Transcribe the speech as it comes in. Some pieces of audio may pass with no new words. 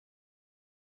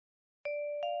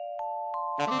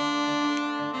Are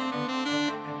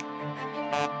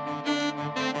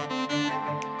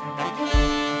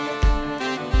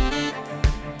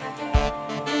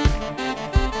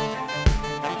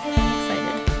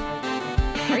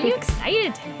you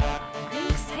excited? Are you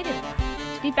excited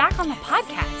to be back on the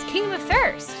podcast, Kingdom of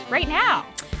Thirst, right now?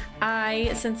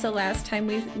 Since the last time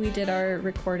we did our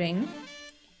recording,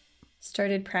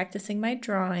 started practicing my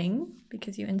drawing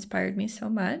because you inspired me so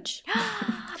much.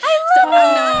 So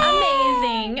I'm not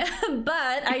amazing,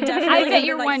 but I definitely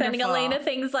you're like sending wonderful. Elena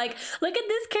things like, look at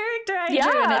this character I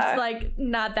drew, and it's like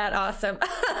not that awesome.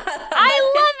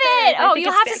 I love it. Oh,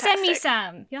 you'll have to send me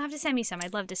some. You'll have to send me some.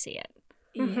 I'd love to see it.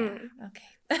 Yeah. Okay.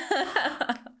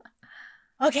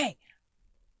 Okay.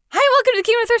 Hi, welcome to the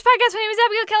Kingdom of Thirst podcast. My name is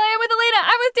Abigail Kelly. I'm with Elena.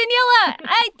 I'm with Daniela.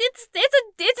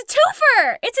 It's a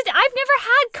twofer. I've never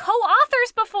had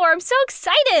co-authors before. I'm so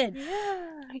excited.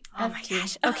 Yeah. Oh my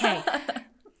gosh. Okay.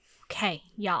 Okay,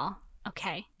 y'all.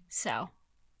 Okay. So,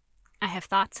 I have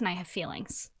thoughts and I have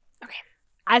feelings. Okay.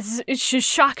 As it should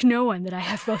shock no one that I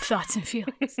have both thoughts and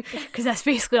feelings, because that's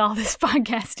basically all this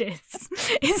podcast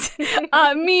is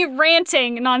me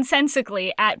ranting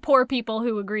nonsensically at poor people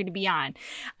who agree to be on.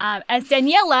 As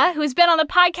Daniela, who's been on the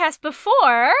podcast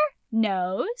before,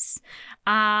 knows,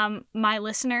 my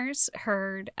listeners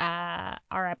heard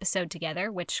our episode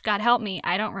together, which, God help me,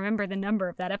 I don't remember the number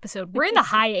of that episode. We're in the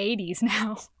high 80s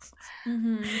now.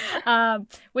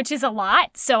 Which is a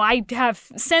lot. So I have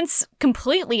since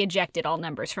completely ejected all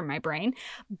numbers from my brain.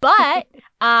 But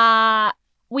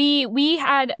we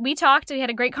talked. We had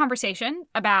a great conversation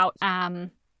about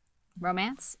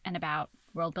romance and about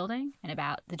world building and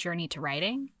about the journey to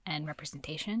writing and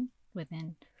representation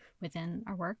within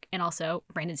our work, and also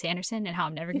Brandon Sanderson and how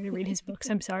I'm never going to read his books.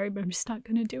 I'm sorry, but I'm just not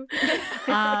going to do it.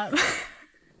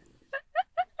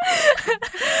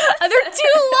 They're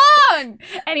too long.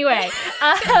 Anyway,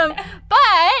 but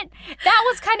that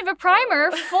was kind of a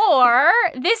primer for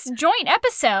this joint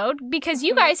episode because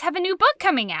you guys have a new book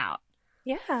coming out.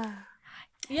 Yeah.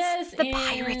 Yes, The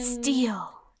Pirate's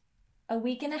Deal. A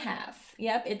week and a half.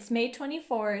 Yep, it's May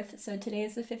 24th, so today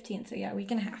is the 15th, so yeah, a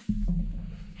week and a half.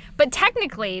 But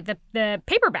technically, the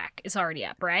paperback is already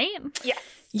up, right? Yes.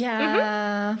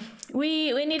 Yeah.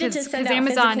 We needed to send out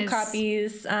Amazon physical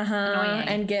copies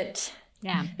and get...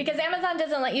 Yeah. Because Amazon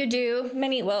doesn't let you do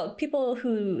people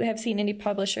who have seen indie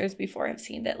publishers before have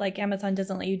seen that, like, Amazon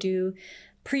doesn't let you do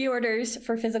pre-orders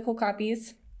for physical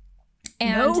copies.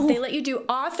 And they let you do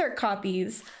author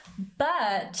copies,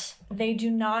 but they do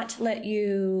not let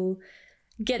you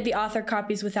get the author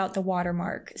copies without the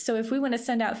watermark. So if we want to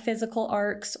send out physical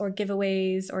ARCs or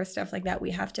giveaways or stuff like that,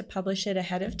 we have to publish it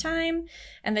ahead of time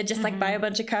and then just like buy a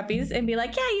bunch of copies and be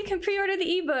like, yeah, you can pre-order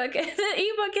the ebook. The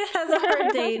ebook, it has a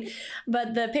hard date,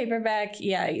 but the paperback,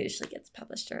 yeah, usually gets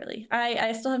published early.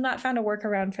 I still have not found a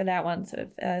workaround for that one. So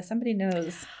if somebody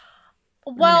knows...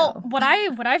 Well, what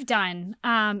I've done,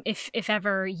 if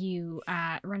ever you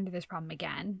run into this problem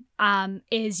again,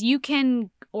 is you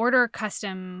can order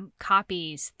custom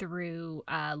copies through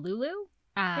Lulu,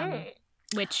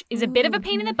 which is a bit of a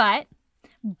pain in the butt.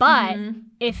 But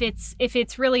if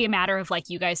it's really a matter of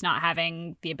like you guys not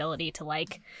having the ability to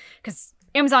like, because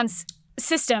Amazon's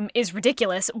system is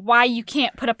ridiculous, why you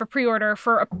can't put up a pre-order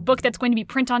for a book that's going to be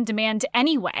print on demand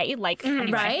anyway, like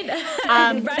anyway. Right?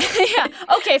 Right. Yeah.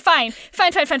 Okay, fine.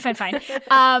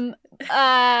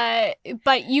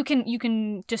 But you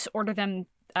can just order them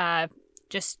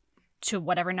just to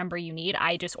whatever number you need.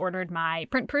 I just ordered my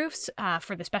print proofs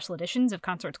for the special editions of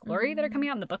Consort's Glory that are coming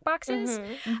out in the book boxes.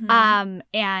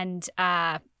 And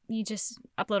you just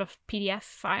upload a PDF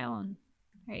file and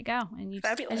there you go. And you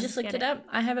I just looked it up.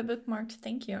 I have it bookmarked.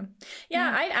 Thank you.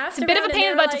 Yeah, I asked. It's a bit of a pain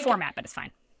in the butt to format, but it's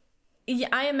fine. Yeah,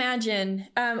 I imagine.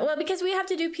 Well, because we have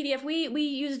to do PDF, we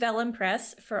use Vellum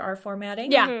Press for our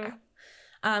formatting. Yeah.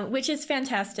 Which is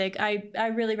fantastic. I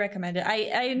really recommend it.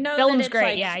 I know Vellum's that it's great.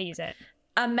 like Yeah, I use it.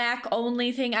 a Mac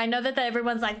only thing. I know that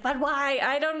everyone's like, but why?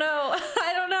 I don't know.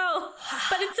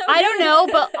 But it's so I don't know,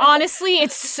 but honestly,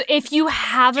 it's if you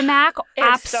have a Mac,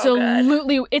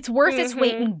 absolutely, it's worth its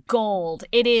weight in gold.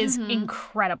 It is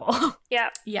incredible.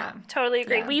 Yeah, totally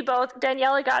agree. Yeah. We both,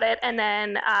 Daniela got it, and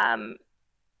then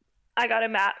I got a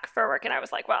Mac for work, and I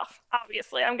was like, well,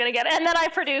 obviously I'm going to get it. And then I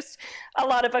produced a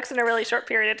lot of books in a really short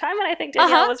period of time, and I think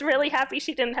Danielle was really happy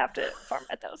she didn't have to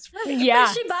format those for me. Yeah.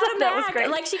 But she bought a That was Mac. great.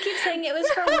 Like, she keeps saying it was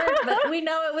for work, but we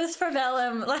know it was for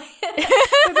Vellum. Like,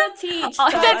 we both teach. So,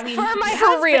 That's I mean, For my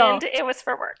For real. husband, it was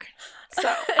for work.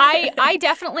 So I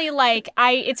definitely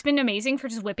it's been amazing for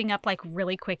just whipping up like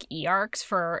really quick e-arcs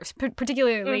for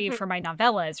particularly for my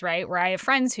novellas, right? Where I have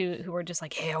friends who are just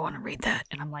like, hey, I want to read that.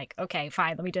 And I'm like, okay,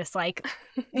 fine. Let me just like,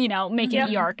 make an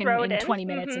e-arc in 20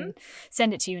 minutes and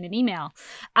send it to you in an email.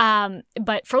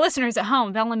 But for listeners at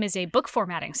home, Vellum is a book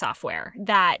formatting software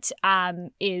that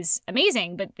is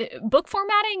amazing. But book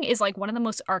formatting is like one of the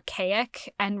most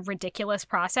archaic and ridiculous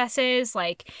processes.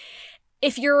 Like,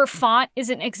 if your font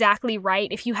isn't exactly right,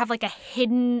 if you have like a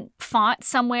hidden font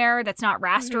somewhere that's not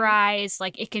rasterized,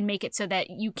 like it can make it so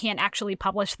that you can't actually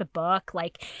publish the book.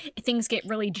 Like things get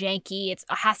really janky. It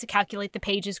has to calculate the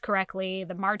pages correctly.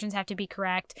 The margins have to be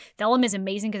correct. Vellum is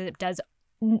amazing because it does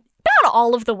about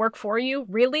all of the work for you,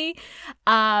 really.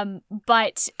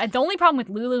 But the only problem with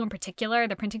Lulu in particular,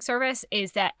 the printing service,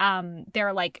 is that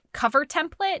their like cover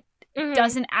template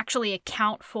doesn't actually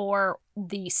account for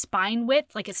the spine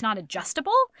width. Like it's not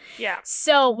adjustable. Yeah.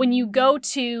 So when you go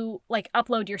to like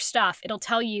upload your stuff, it'll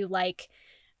tell you like,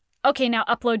 okay, now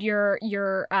upload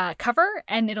your cover,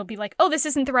 and it'll be like, oh, this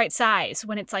isn't the right size.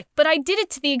 When it's like, but I did it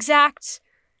to the exact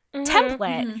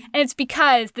template, and it's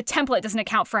because the template doesn't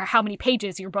account for how many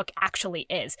pages your book actually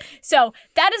is. So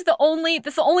that's the only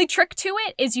trick to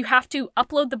it, is you have to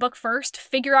upload the book first,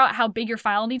 figure out how big your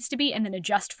file needs to be, and then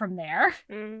adjust from there.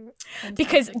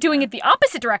 Because doing it the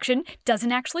opposite direction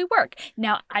doesn't actually work.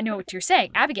 Now, I know what you're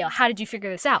saying. Abigail, how did you figure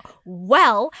this out?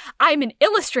 Well, I'm an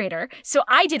illustrator, so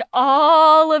I did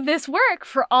all of this work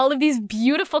for all of these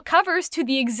beautiful covers to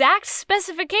the exact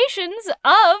specifications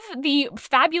of the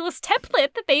fabulous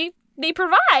template that they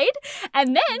provide,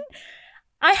 and then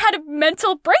I had a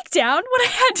mental breakdown when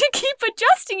I had to keep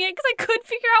adjusting it because I couldn't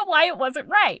figure out why it wasn't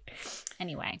right.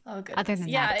 Anyway, other than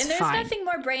that, it's and there's fine. nothing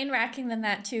more brain-racking than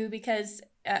that too, because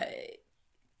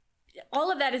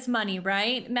all of that is money,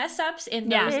 right? Mess ups in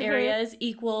those areas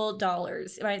equal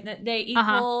dollars, right? They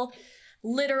equal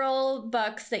literal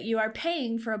bucks that you are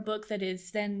paying for a book that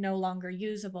is then no longer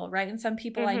usable, right? And some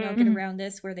people I know get around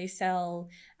this where they sell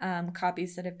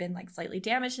copies that have been like slightly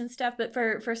damaged and stuff, but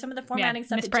for some of the formatting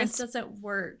stuff, it just doesn't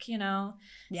work,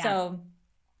 So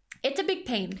it's a big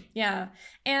pain. Yeah.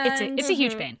 And it's a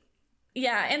huge pain.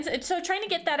 Yeah, and so trying to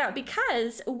get that out,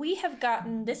 because we have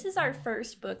gotten, this is our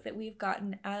first book that we've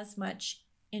gotten as much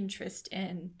interest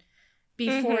in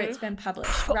before it's been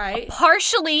published, right?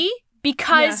 Partially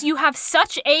because you have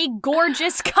such a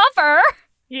gorgeous cover.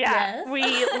 Yeah,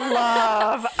 we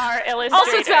love our illustrator.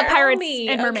 Also, it's about pirates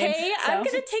and mermaids. Okay, so. I'm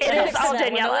going to take credit for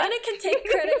that one. Elena can take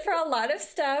credit for a lot of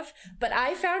stuff, but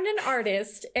I found an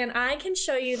artist, and I can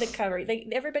show you the cover.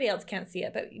 Everybody else can't see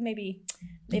it, but maybe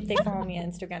if they follow me on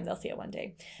Instagram, they'll see it one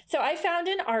day. So I found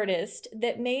an artist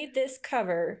that made this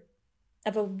cover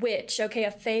of a witch, a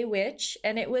fey witch,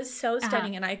 and it was so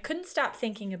stunning, and I couldn't stop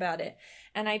thinking about it.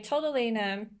 And I told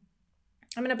Elena,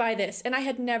 I'm going to buy this. And I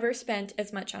had never spent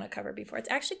as much on a cover before. It's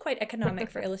actually quite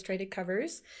economic for illustrated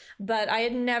covers, but I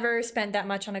had never spent that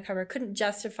much on a cover. Couldn't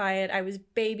justify it. I was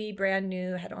brand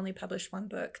new, had only published one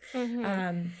book.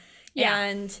 And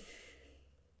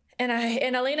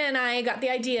Elena and I got the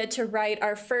idea to write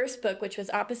our first book, which was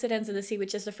Opposite Ends of the Sea,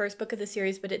 which is the first book of the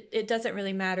series, but it doesn't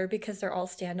really matter because they're all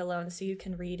standalone, so you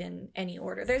can read in any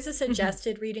order. There's a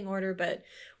suggested reading order, but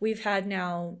we've had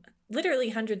now literally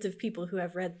hundreds of people who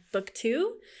have read book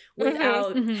 2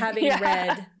 without having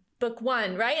read book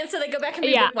 1, right? And so they go back and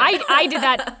read book 1. I did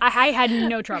that. I had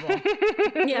no trouble.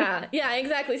 yeah,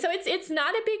 exactly. So it's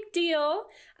not a big deal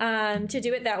to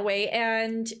do it that way.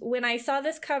 And when I saw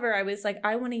this cover, I was like,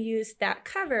 I want to use that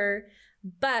cover,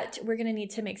 but we're going to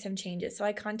need to make some changes. So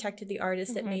I contacted the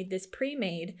artist that made this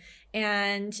pre-made,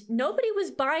 and nobody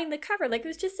was buying the cover. Like, it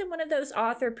was just in one of those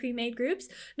author pre-made groups.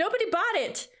 Nobody bought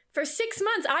it. For 6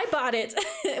 months, I bought it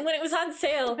when it was on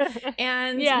sale.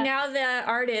 And now the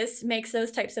artist makes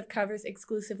those types of covers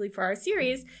exclusively for our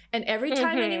series. And every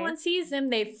time anyone sees them,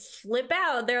 they flip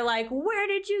out. They're like, where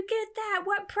did you get that?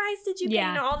 What price did you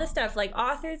pay? All this stuff. Like,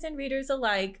 authors and readers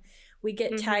alike, we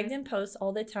get tagged in posts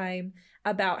all the time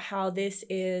about how this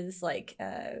is like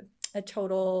a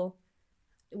total...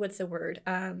 what's the word?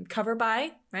 Cover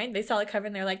buy, right? They saw a cover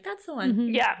and they're like, that's the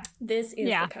one. Yeah. This is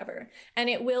the cover. And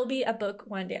it will be a book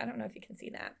one day. I don't know if you can see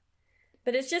that.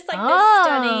 But it's just like this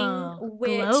stunning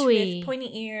witch with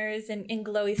pointy ears and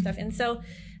glowy stuff. And so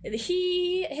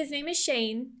his name is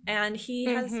Shane, and he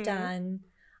has done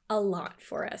a lot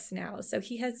for us now. So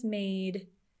he has made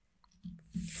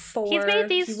He's made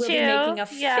these he will two. be making a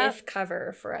Yeah. 5th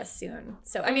cover for us soon.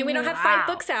 So, I mean, we don't have 5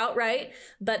 books out, right?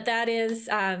 But that is,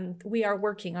 we are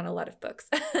working on a lot of books.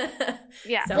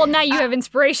 Yeah. So, Well, now you have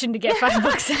inspiration to get 5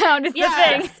 books out. Is the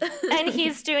thing. And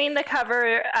he's doing the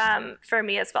cover for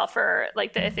me as well for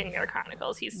like the Athenian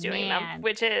Chronicles. He's doing them,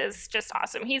 which is just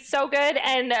awesome. He's so good,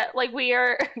 and like we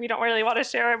don't really want to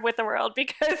share him with the world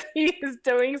because he's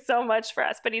doing so much for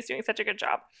us, but he's doing such a good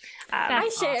job. I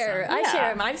share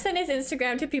Yeah. him. I've sent his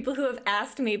Instagram to people who have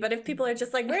asked me, but if people are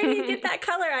just like, where do you get that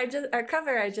cover?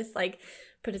 I just like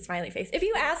put a smiley face. If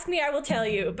you ask me, I will tell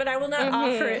you, but I will not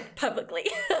offer it publicly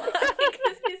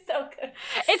because he's so good.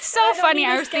 It's so funny.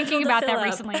 I was thinking about that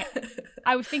recently.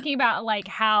 I was thinking about like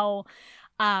how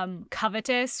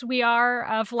covetous we are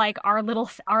of like our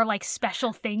like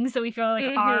special things that we feel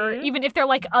like are, even if they're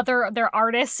like they're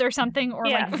artists or something, or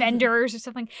like vendors or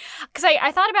something. Because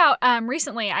I thought about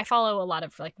recently, I follow a lot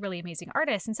of like really amazing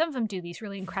artists, and some of them do these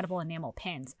really incredible enamel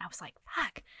pins. I was like,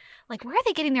 fuck, like where are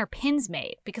they getting their pins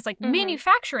made? Because like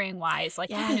manufacturing wise,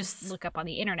 like you can just look up on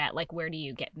the internet, like where do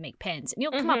you make pins, and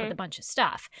you'll come up with a bunch of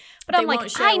stuff. But I'm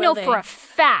like, I know for a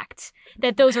fact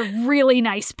that those are really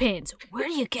nice pins. Where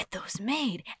do you get those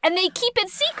made? And they keep it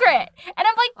secret. And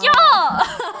I'm like, y'all,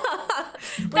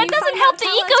 that doesn't help the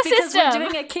ecosystem. We're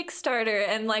doing a Kickstarter,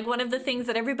 and like one of the things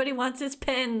that everybody wants is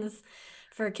pins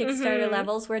for Kickstarter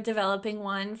levels. We're developing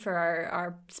one for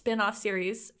our spin-off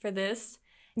series for this.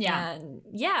 Yeah. And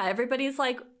yeah, everybody's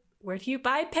like, where do you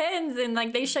buy pens? And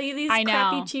like they show you these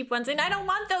crappy cheap ones, and I don't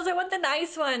want those. I want the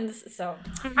nice ones. So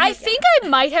I think I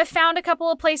might have found a couple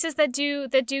of places that do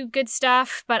good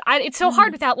stuff, but it's so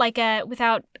hard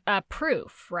without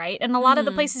proof, right? And a lot of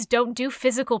the places don't do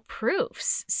physical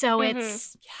proofs, so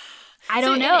it's I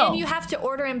don't know. And you have to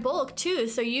order in bulk too,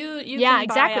 so you can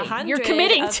buy 100. You're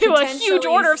committing to a huge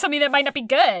order of something that might not be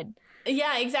good.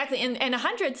 Yeah, exactly. And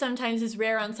 100 sometimes is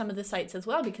rare on some of the sites as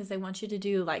well, because they want you to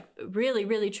do like really,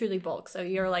 really, truly bulk. So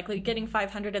you're likely getting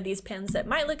 500 of these pins that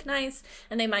might look nice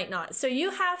and they might not. So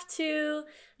you have to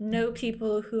know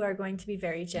people who are going to be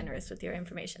very generous with your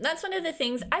information. That's one of the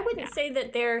things. I wouldn't say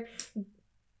that they're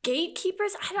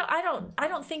gatekeepers. I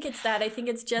don't think it's that. I think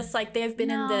it's just like they've been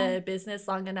in the business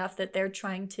long enough that they're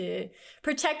trying to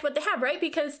protect what they have, right?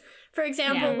 Because, for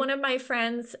example, one of my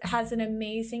friends has an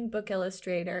amazing book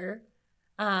illustrator.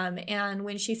 And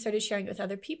when she started sharing it with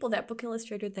other people, that book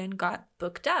illustrator then got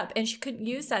booked up, and she couldn't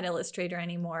use that illustrator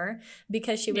anymore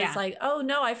because she was like, oh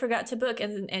no, I forgot to book.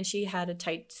 And she had a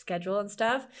tight schedule and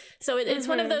stuff. So it's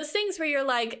one of those things where you're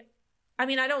like, I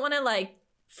mean, I don't want to like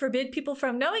forbid people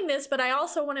from knowing this, but I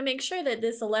also want to make sure that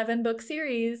this 11 book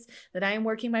series that I am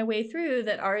working my way through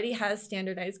that already has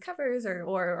standardized covers or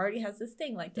already has this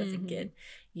thing like doesn't get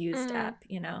used up,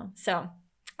 you know? So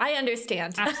I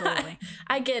understand. Absolutely.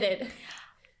 I get it.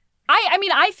 I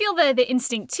mean, I feel the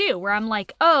instinct too, where I'm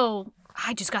like, oh,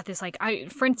 I just got this, like,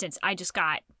 for instance, I just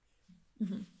got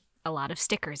a lot of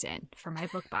stickers in for my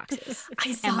book boxes.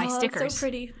 I saw, and my stickers. So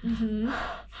pretty.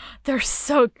 They're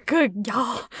so good,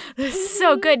 y'all. They're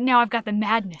so good. Now I've got the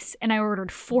madness, and I ordered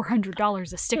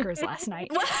 $400 of stickers last night.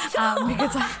 Because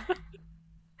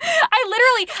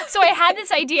so I had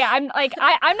this idea. I'm like,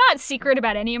 I'm not secret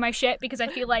about any of my shit because I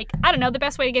feel like, I don't know, the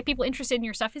best way to get people interested in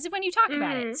your stuff is when you talk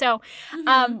about it. So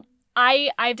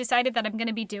I've decided that I'm going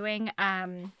to be doing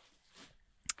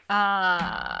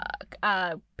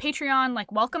Patreon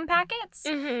like welcome packets.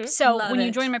 So when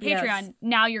you join my Patreon,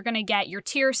 now you're going to get your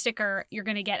tier sticker, you're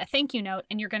going to get a thank you note,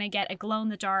 and you're going to get a glow in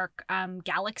the dark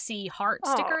galaxy heart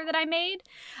sticker that I made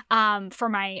for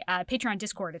my Patreon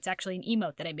Discord. It's actually an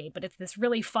emote that I made, but it's this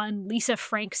really fun Lisa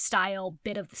Frank style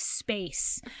bit of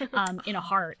space in a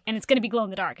heart, and it's going to be glow in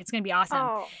the dark. It's going to be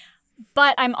awesome.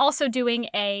 But I'm also doing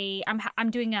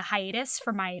I'm doing a hiatus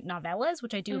for my novellas,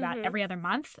 which I do about every other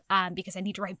month, because I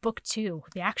need to write book 2,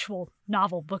 the actual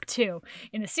novel book 2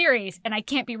 in the series, and I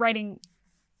can't be writing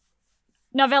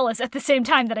novellas at the same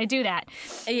time that I do that.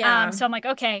 So I'm like,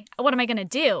 okay, what am I gonna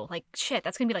do? Like, shit,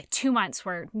 that's gonna be like 2 months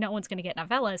where no one's gonna get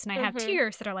novellas, and I have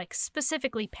tiers that are like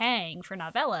specifically paying for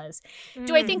novellas.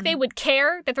 Do I think they would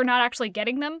care that they're not actually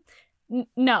getting them?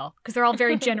 No, because they're all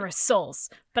very generous souls.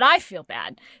 But I feel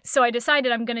bad. So I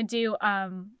decided I'm going to do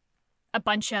a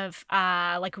bunch of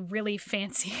like really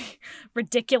fancy,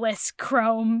 ridiculous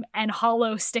chrome and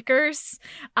hollow stickers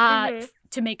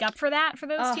to make up for that for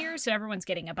those tiers. So everyone's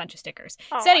getting a bunch of stickers.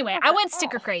 So anyway, I went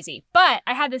sticker crazy. But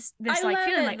I had this like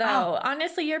feeling like, though.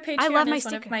 Honestly, your Patreon is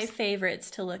one of my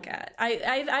favorites to look at.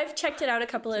 I've checked it out a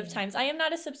couple of times. I am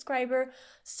not a subscriber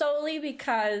solely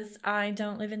because I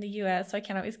don't live in the US, so I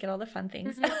can't always get all the fun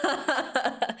things. But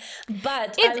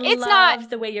I love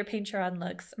the way your Patreon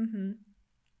looks.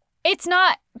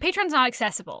 Patreon's not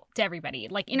accessible to everybody.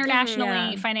 Like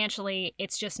internationally, financially,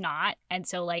 it's just not. And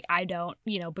so like I don't,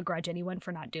 begrudge anyone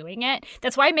for not doing it.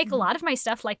 That's why I make a lot of my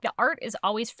stuff. Like the art is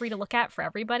always free to look at for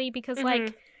everybody because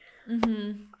like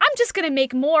I'm just gonna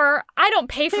make more. I don't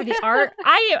pay for the art.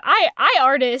 I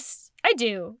artist. I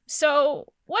do.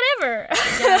 So whatever.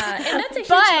 Yeah, and that's a huge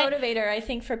motivator, I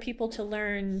think, for people to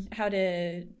learn how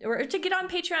to, or to get on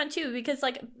Patreon too, because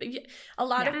like a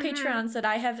lot of Patreons that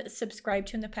I have subscribed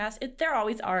to in the past, they're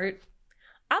always art.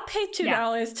 I'll pay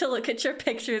 $2 to look at your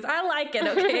pictures. I like it,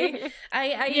 okay?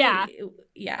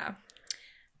 Yeah.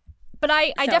 But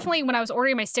I definitely, when I was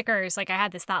ordering my stickers, like I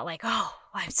had this thought like, oh,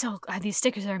 these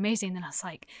stickers are amazing. Then I was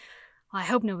like, well, I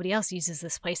hope nobody else uses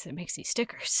this place that makes these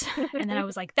stickers. And then I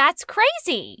was like, that's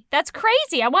crazy. That's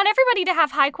crazy. I want everybody to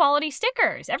have high quality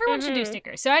stickers. Everyone should do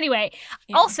stickers. So anyway,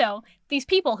 also, these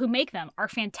people who make them are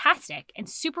fantastic and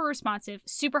super responsive,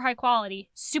 super high quality,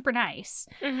 super nice.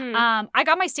 I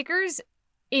got my stickers.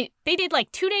 They did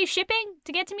like 2 days shipping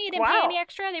to get to me. I didn't pay any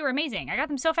extra. They were amazing. I got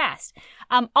them so fast.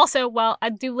 Also, well, I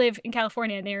do live in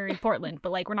California and they're in Portland,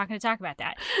 but like we're not going to talk about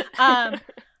that.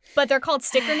 But they're called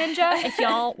Sticker Ninja. If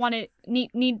y'all want to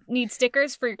need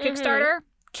stickers for your Kickstarter,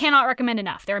 cannot recommend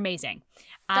enough. They're amazing.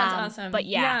 That's awesome. But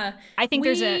I think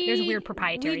there's a weird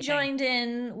proprietary We joined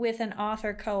in with an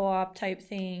author co-op type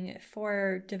thing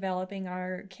for developing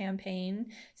our campaign.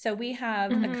 So we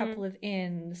have a couple of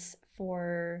ins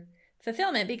for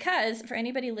fulfillment, because for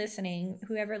anybody listening,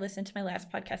 whoever listened to my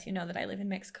last podcast, you know that I live in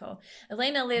Mexico.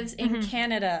 Elena lives in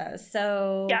Canada.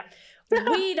 So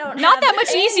we don't not have that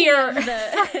much easier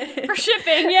for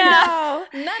shipping. No,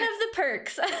 none of the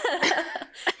perks.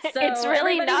 So it's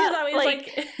really not always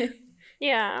like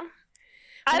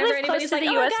I live close to the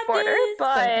U.S. border,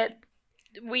 but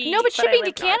but shipping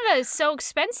to Canada is so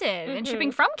expensive, and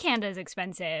shipping from Canada is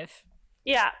expensive.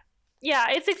 Yeah,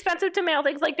 it's expensive to mail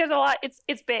things. Like there's a lot.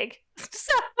 It's big,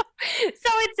 so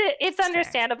it's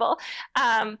understandable.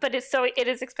 But it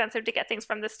is expensive to get things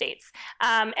from the States.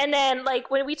 And then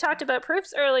like when we talked about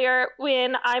proofs earlier,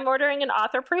 when I'm ordering an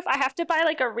author proof, I have to buy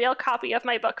like a real copy of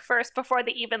my book first before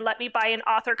they even let me buy an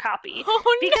author copy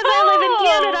because I live in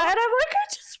Canada, and I'm like, I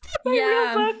just want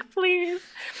my real book, please.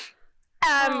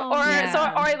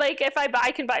 Or like if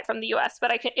I can buy it from the US,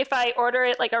 but if I order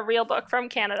it like a real book from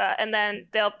Canada, and then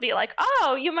they'll be like,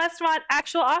 oh, you must want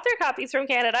actual author copies from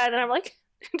Canada, and then I'm like,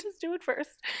 just do it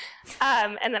first,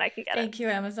 and then I can get it. Thank you,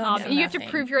 Amazon. You have to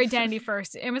prove your identity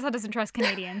first. Amazon doesn't trust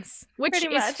Canadians, which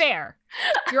is fair.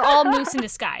 You're all moose in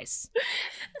disguise.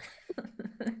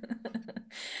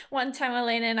 One time,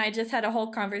 Elena and I just had a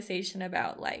whole conversation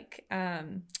about like,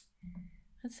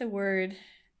 what's the word?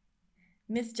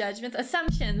 Misjudgments,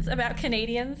 assumptions about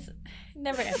Canadians.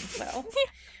 Never ends well.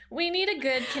 We need a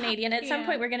good Canadian. At some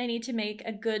point, we're going to need to make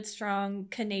a good, strong,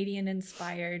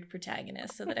 Canadian-inspired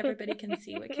protagonist so that everybody can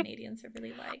see what Canadians are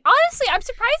really like. Honestly, I'm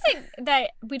surprised that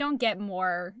we don't get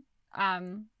more. I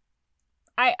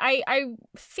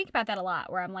think about that a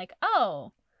lot, where I'm like,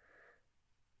 oh,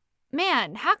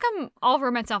 man, how come all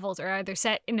romance novels are either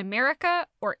set in America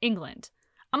or England?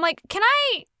 I'm like, can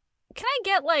I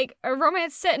get like a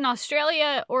romance set in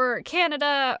Australia or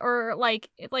Canada or like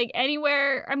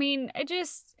anywhere? I mean, I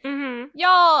just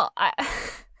y'all,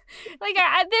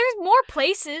 there's more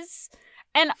places,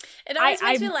 and it always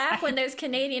makes me laugh when there's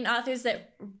Canadian authors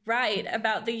that write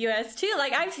about the U.S. too.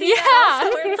 Like I've seen that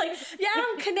also, where it's like,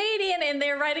 I'm Canadian, and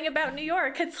they're writing about New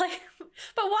York. It's like,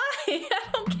 but why? I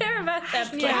don't care about that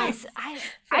place. Yes,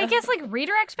 I guess like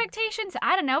reader expectations.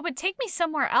 I don't know, but take me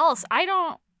somewhere else. I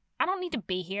don't need to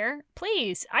be here.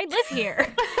 Please. I live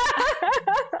here.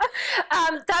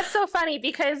 That's so funny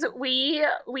because we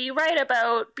write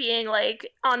about being like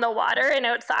on the water and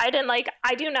outside, and like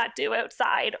I do not do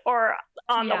outside or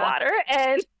on the water.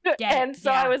 And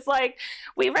so I was like,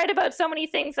 we write about so many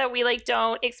things that we like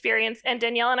don't experience. And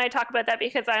Danielle and I talk about that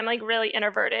because I'm like really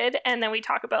introverted. And then we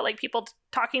talk about like people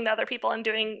talking to other people and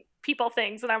doing people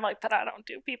things. And I'm like, but I don't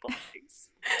do people things.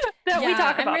 We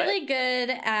talk about. I'm really good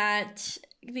at,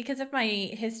 because of my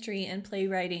history in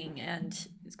playwriting and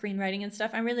screenwriting and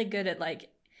stuff, I'm really good at like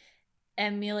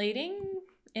imitating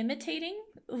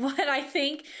what I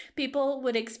think people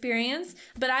would experience,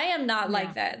 but I am not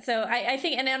like that. So I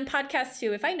think, and on podcasts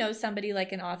too, if I know somebody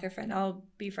like an author friend, I'll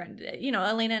befriend it. You know,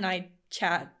 Elena and I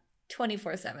chat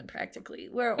 24/7 practically.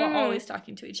 We're always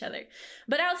talking to each other.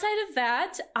 But outside of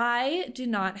that, I do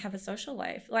not have a social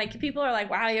life. Like people are like,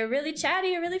 wow, you're really chatty,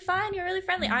 you're really fun, you're really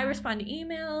friendly. I respond to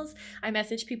emails, I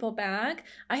message people back.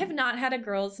 I have not had a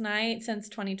girls' night since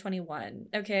 2021.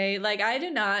 Okay. Like I do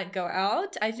not go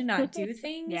out. I do not do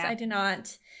things. I do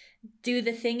not do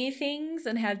the thingy things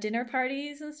and have dinner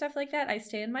parties and stuff like that. I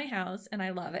stay in my house and I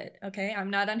love it. Okay. I'm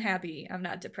not unhappy. I'm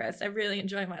not depressed. I really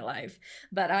enjoy my life,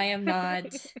 but I am not,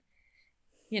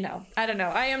 I don't know.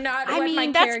 I am not. I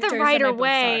mean, that's the writer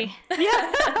way.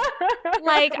 Yeah.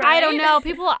 Like, right? I don't know.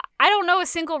 I don't know a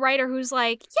single writer who's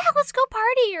like, yeah, let's go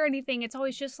party or anything. It's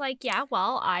always just like, yeah,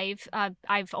 well, I've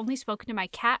only spoken to my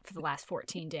cat for the last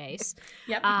 14 days.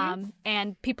 Yep.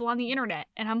 And people on the internet.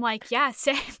 And I'm like, yeah,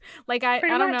 same. Like, I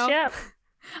don't know. Yeah.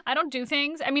 I don't do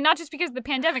things. I mean, not just because of the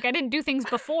pandemic. I didn't do things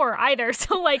before either.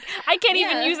 So, like, I can't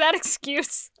even use that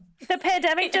excuse. The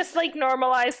pandemic just, like,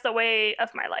 normalized the way of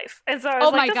my life. And so I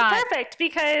was like, this is perfect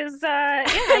because,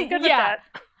 I'm good with that.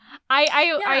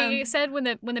 I said when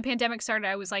the pandemic started,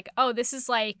 I was like, oh, this is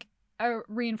like a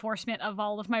reinforcement of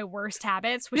all of my worst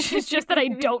habits, which is just that I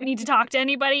don't need to talk to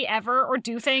anybody ever or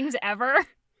do things ever.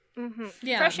 Mm-hmm.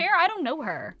 Yeah. Fresh air, I don't know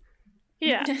her.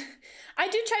 Yeah. I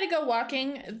do try to go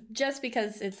walking just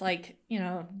because it's like,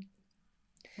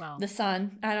 well, the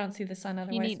sun. I don't see the sun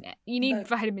otherwise. You need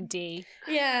vitamin D.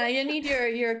 Yeah, you need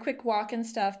your quick walk and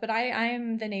stuff. But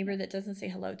I'm the neighbor that doesn't say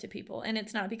hello to people, and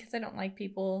it's not because I don't like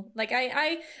people. Like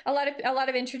a lot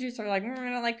of introducers are like, I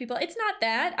don't like people. It's not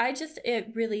that.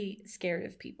 It really scared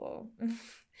of people.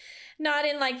 Not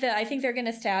in like I think they're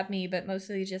gonna stab me, but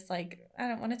mostly just like, I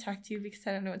don't want to talk to you because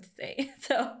I don't know what to say.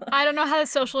 So I don't know how the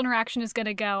social interaction is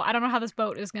gonna go. I don't know how this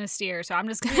boat is gonna steer, so I'm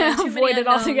just gonna avoid it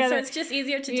altogether. So it's just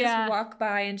easier to just walk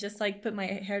by and just like put my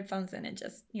headphones in and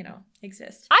just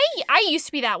exist. I used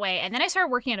to be that way, and then I started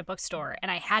working at a bookstore,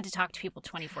 and I had to talk to people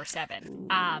 24/7.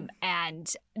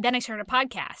 And then I started a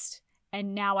podcast.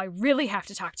 And now I really have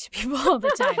to talk to people all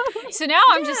the time. So now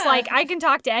I'm just like, I can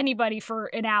talk to anybody for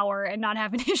an hour and not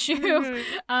have an issue.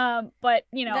 Mm-hmm. But,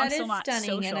 I'm still not stunning,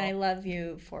 social. And I love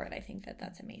you for it. I think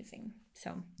that's amazing.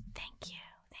 So thank you.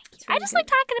 Really I just like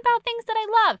talking about things that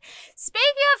I love.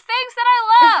 Speaking of things that I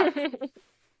love,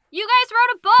 you guys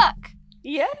wrote a book.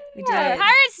 Yeah. We did.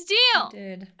 Pirate's Deal. We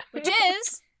did. Which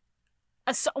is...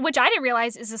 which I didn't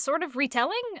realize is a sort of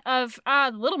retelling of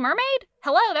Little Mermaid.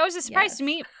 Hello, that was a surprise to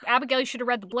me. Abigail, you should have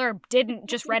read the blurb. Didn't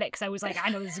just read it because I was like, I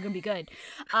know this is gonna be good.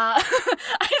 I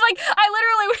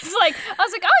literally was like,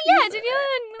 oh yeah,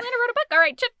 Daniela wrote a book. All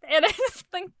right, chip, and I just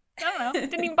like, I don't know,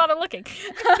 didn't even bother looking.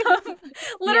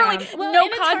 Literally, no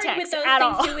context at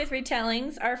all. Too, with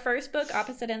retellings, our first book,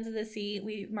 Opposite Ends of the Sea,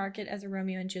 we mark it as a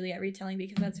Romeo and Juliet retelling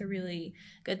because that's a really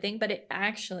good thing. But it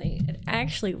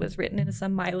actually was written as a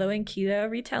Milo and Kita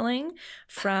retelling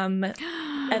from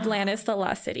Atlantis: The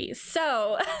Lost Cities.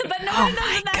 So, but no one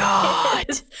knows that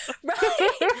is.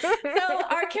 Right? So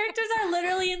our characters are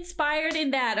literally inspired in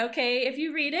that. Okay, if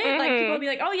you read it, like people will be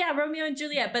like, oh yeah, Romeo and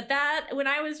Juliet. But that when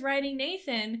I was writing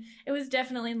Nathan, it was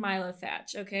definitely Milo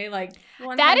Thatch, okay? Like,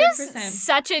 100%. That is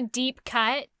such a deep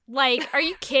cut. Like, are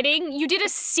you kidding? You did a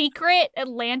secret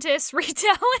Atlantis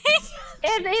retelling?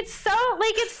 And it's so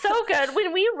good.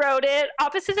 When we wrote it,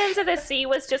 Opposite Ends of the Sea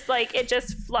was just like, it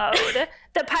just flowed.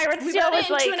 The Pirate's Deal was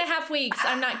like... We wrote it in 2.5 weeks.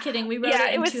 I'm not kidding. We wrote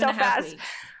it in 2.5 weeks.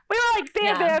 We were like,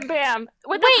 bam, bam, bam.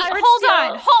 Wait, hold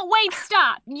on. Wait,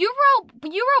 stop. You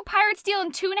wrote Pirate's Deal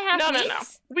in 2.5 weeks?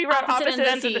 No. We wrote Opposite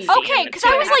Ends of the Sea. Okay, because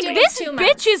I was like, this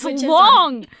bitch is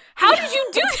long. How did you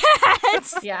do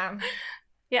that?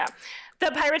 Yeah.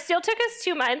 The Pirate's Deal took us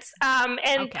 2 months,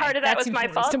 and part of that was my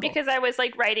fault because I was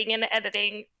like writing and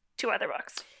editing 2 other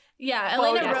books. Yeah,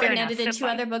 Elena wrote and edited 2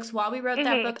 other books. While we wrote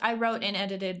that book, I wrote and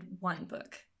edited 1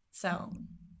 book. So...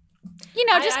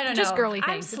 just girly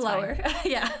things. I'm slower.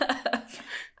 Yeah.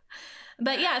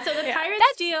 But yeah, so the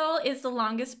Pirate's Deal is the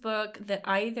longest book that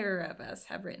either of us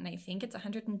have written. I think it's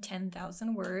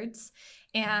 110,000 words,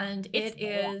 and it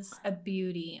is a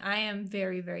beauty. I am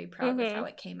very, very proud of how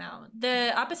it came out.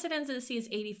 The Opposite Ends of the Sea is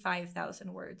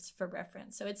 85,000 words for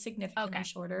reference, so it's significantly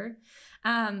shorter.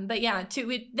 But yeah,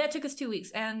 that took us 2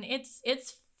 weeks, and it's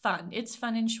fun. It's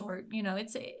fun and short.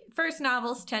 First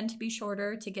novels tend to be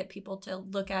shorter to get people to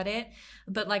look at it.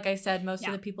 But like I said, most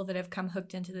of the people that have come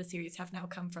hooked into the series have now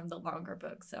come from the longer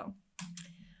books. So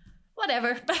whatever.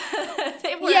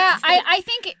 It works. Yeah, I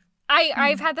think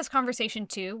I've had this conversation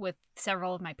too with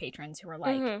several of my patrons who are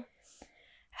like,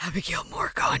 Abigail, more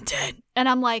content. And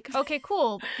I'm like, okay,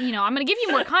 cool. I'm going to give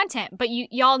you more content, but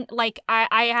y'all like,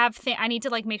 I need to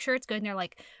like make sure it's good. And we're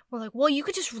like, well, you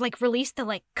could just like release the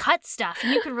like cut stuff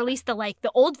and you could release the like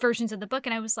the old versions of the book.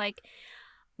 And I was like,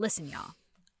 listen, y'all,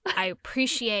 I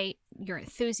appreciate your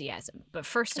enthusiasm, but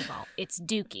first of all, it's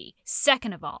dookie.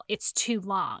 Second of all, it's too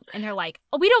long. And they're like,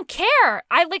 oh, we don't care.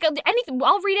 I like anything.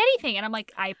 I'll read anything. And I'm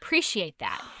like, I appreciate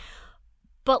that.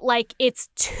 But like, it's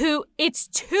too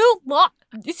long.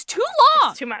 It's too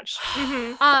long. It's too much.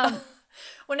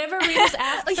 Whenever readers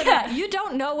ask for that, you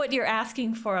don't know what you're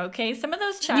asking for, okay? Some of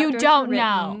those chapters you don't were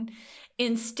know written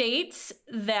in states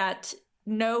that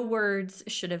no words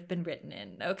should have been written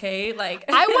in, okay? Like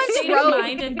I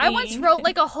once wrote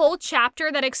like a whole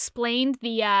chapter that explained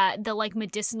the like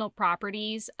medicinal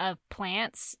properties of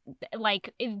plants,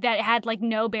 like that had like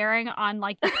no bearing on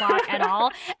like the plot at all.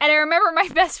 And I remember my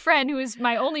best friend, who was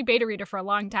my only beta reader for a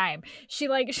long time, she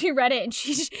read it, and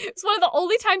it's one of the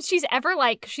only times she's ever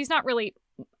like, she's not really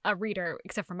a reader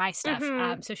except for my stuff,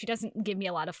 so she doesn't give me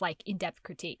a lot of like in-depth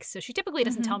critiques, so she typically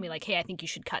doesn't tell me like, hey, I think you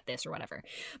should cut this or whatever,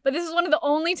 but this is one of the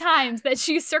only times that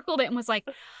she circled it and was like,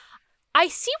 I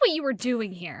see what you were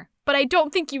doing here, but I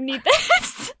don't think you need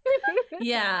this.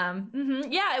 Yeah.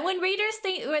 Yeah, when readers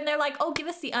when they're like, oh, give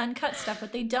us the uncut stuff,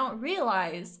 what they don't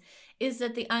realize is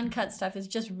that the uncut stuff is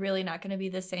just really not going to be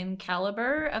the same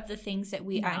caliber of the things that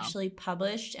we actually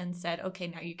published and said, okay,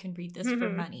 now you can read this for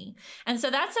money. And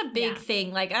so that's a big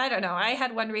thing. Like, I don't know. I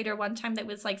had one reader one time that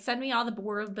was like, send me all the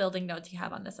world building notes you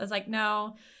have on this. I was like,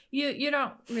 no, you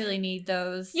don't really need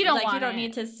those. You don't like, want you don't it.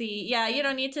 need to see. Yeah, you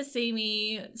don't need to see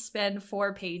me spend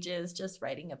 4 pages just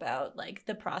writing about like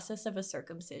the process of a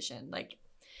circumcision. Like,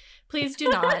 please do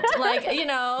not. Like, you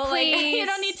know, like you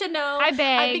don't need to know. I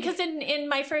beg. Because in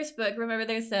my first book, remember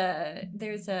there's the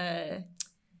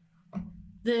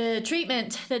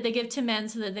treatment that they give to men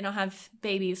so that they don't have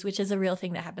babies, which is a real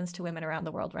thing that happens to women around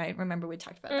the world, right? Remember we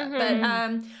talked about that. But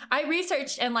I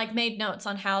researched and like made notes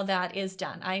on how that is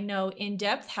done. I know in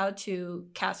depth how to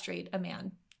castrate a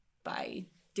man by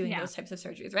doing those types of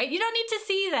surgeries, right? You don't need to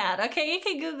see that, okay? You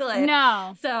can Google it.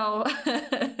 No. So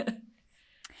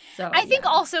I think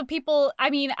also people,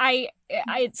 I mean, I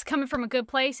it's coming from a good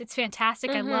place. It's fantastic.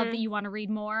 I love that you want to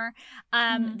read more.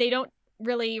 They don't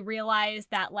really realize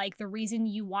that like the reason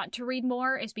you want to read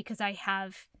more is because I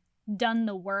have done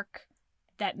the work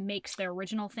that makes the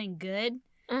original thing good.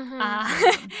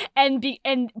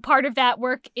 And part of that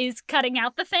work is cutting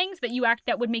out the things that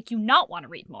would make you not want to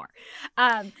read more.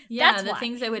 That's the why.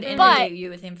 Things that would inundate you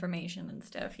with information and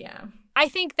stuff. Yeah, I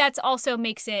think that's also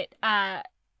makes it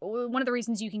one of the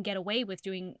reasons you can get away with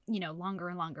doing, you know, longer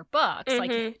and longer books.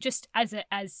 Like, just as a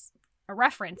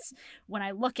reference, when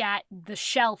I look at the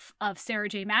shelf of Sarah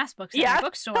J. Maas books in the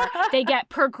bookstore, they get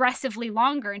progressively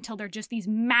longer until they're just these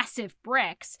massive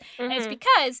bricks. And it's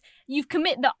because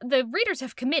the readers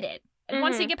have committed. And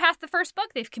once they get past the first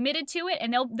book, they've committed to it,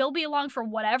 and they'll be along for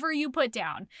whatever you put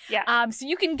down. Yeah. So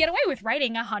you can get away with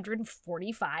writing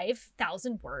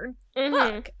 145,000 word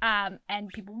book, and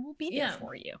people will be there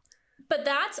for you. But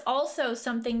that's also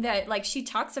something that, like, she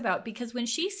talks about, because when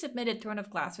she submitted Throne of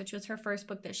Glass, which was her first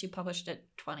book that she published at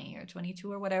 20 or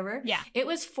 22 or whatever, it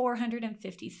was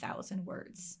 450,000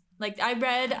 words. Like, I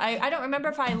don't remember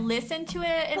if I listened to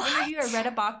an interview or read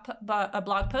a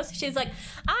blog post. She's like,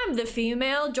 I'm the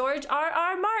female George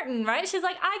R.R. Martin, right? She's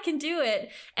like, I can do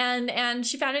it. And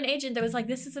she found an agent that was like,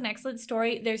 this is an excellent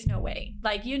story. There's no way.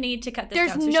 Like, you need to cut this down.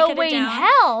 There's no way in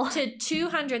hell. To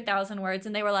 200,000 words.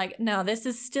 And they were like, no, this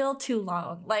is still too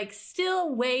long. Like,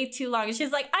 still way too long. And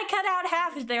she's like, I cut out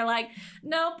half. And they're like,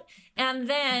 nope. And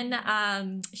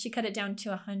then she cut it down to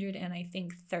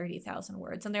 130,000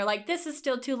 words. And they're like, this is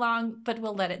still too long, but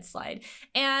we'll let it slide.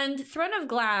 And Throne of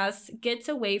Glass gets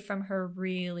away from her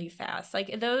really fast.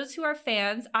 Like, those who are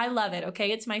fans, I love it,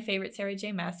 okay? It's my favorite Sarah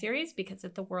J. Maas series because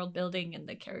of the world building and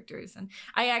the characters. And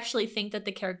I actually think that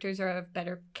the characters are of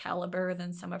better caliber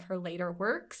than some of her later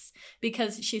works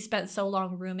because she spent so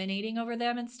long ruminating over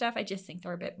them and stuff. I just think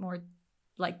they're a bit more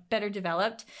like better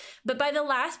developed. But by the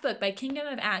last book, by Kingdom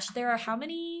of Ash, there are how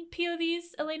many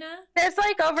POVs, Elena? There's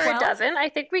like over 12? A dozen. I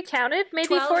think we counted. Maybe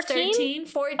 12, 14? 13,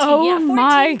 14. Oh, yeah, 14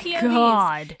 my POVs.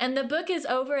 God. And the book is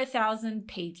over 1,000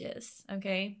 pages.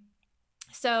 Okay.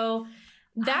 So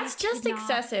that's just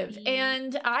excessive.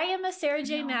 And I am a Sarah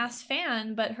J. Maas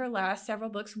fan, but her last several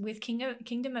books with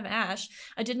Kingdom of Ash,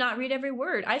 I did not read every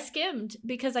word. I skimmed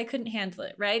because I couldn't handle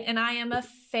it, right? And I am a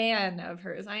fan of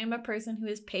hers. I am a person who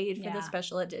is paid for the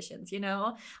special editions, you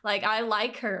know? Like, I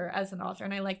like her as an author,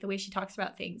 and I like the way she talks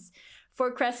about things.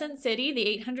 For Crescent City, the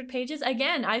 800 pages,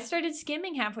 again, I started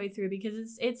skimming halfway through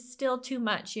because it's still too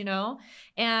much, you know?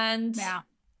 And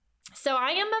so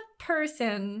I am a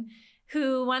person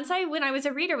who when I was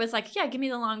a reader was like, yeah, give me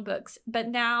the long books. But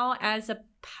now as a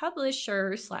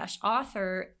publisher /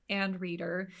 author and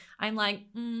reader, I'm like,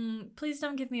 please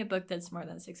don't give me a book that's more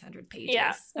than 600 pages.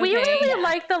 Yeah, okay? We really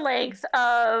like the length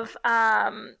of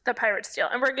The Pirate's Steel,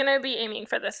 and we're going to be aiming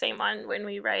for the same one when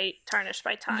we write Tarnished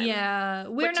by Time. Yeah,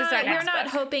 we're not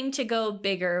hoping to go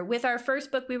bigger. With our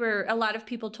first book, a lot of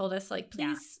people told us like,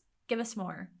 please give us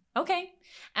more. Okay.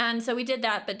 And so we did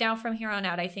that. But now from here on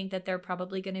out, I think that they're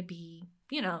probably going to be,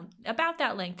 about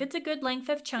that length. It's a good length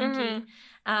of chunky.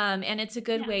 And it's a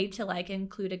good way to like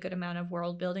include a good amount of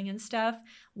world building and stuff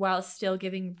while still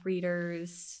giving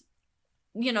readers,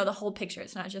 the whole picture.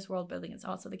 It's not just world building. It's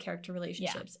also the character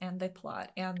relationships and the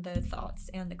plot and the thoughts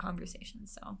and the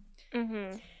conversations. So,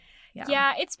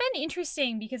 yeah, it's been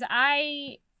interesting because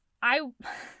I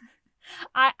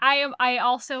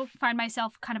also find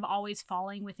myself kind of always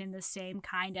falling within the same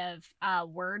kind of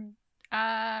word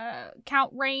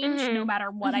count range, no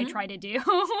matter what I try to do.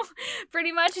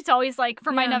 Pretty much, it's always like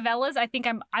for my novellas, I think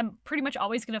I'm pretty much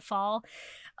always going to fall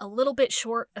a little bit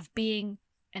short of being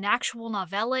an actual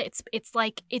novella. It's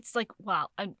like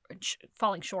well, I'm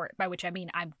falling short, by which I mean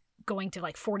I'm going to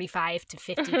like 45 to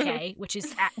 50K, which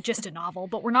is just a novel,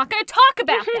 but we're not going to talk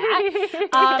about that.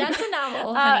 That's a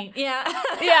novel, honey. Yeah.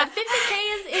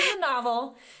 50K is a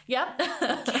novel. Yep.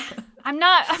 I'm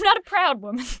not a proud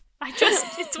woman.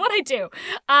 It's what I do.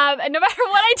 And no matter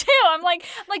what I do, I'm like,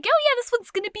 oh yeah, this one's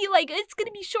gonna be like, it's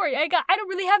gonna be short. I don't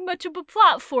really have much of a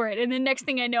plot for it. And the next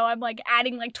thing I know, I'm like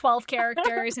adding like 12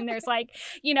 characters and there's like,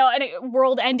 a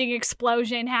world-ending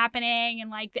explosion happening and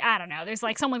like, I don't know, there's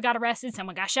like someone got arrested,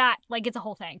 someone got shot. Like it's a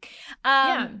whole thing.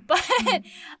 But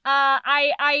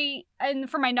and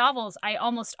for my novels, I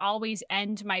almost always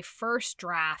end my first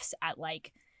drafts at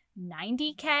like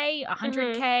 90K,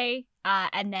 100K,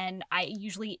 and then I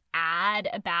usually add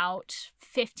about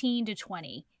 15 to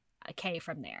 20K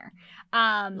from there.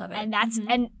 Love it. And that's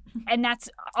and that's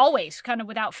always kind of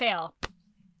without fail.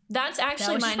 That's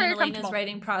actually mine and Elena's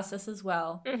writing process as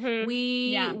well.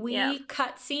 We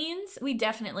cut scenes. We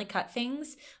definitely cut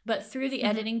things, but through the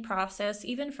editing process,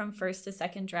 even from first to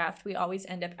second draft, we always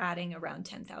end up adding around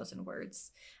 10,000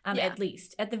 words, at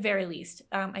the very least.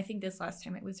 I think this last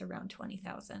time it was around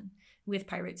 20,000 with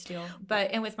Pirate Steel,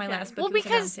 and with my last book it was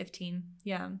around 15.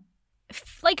 Yeah.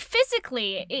 Like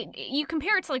physically, you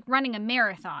compare it to like running a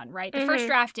marathon, right? The first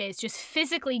draft is just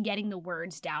physically getting the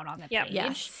words down on the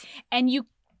page, and you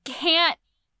can't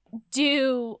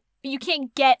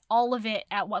get all of it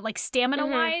at what, like stamina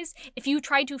wise, if you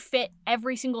try to fit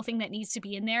every single thing that needs to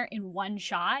be in there in one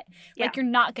shot, like you're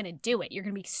not going to do it. You're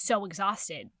going to be so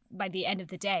exhausted by the end of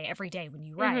the day, every day when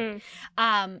you write.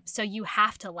 So you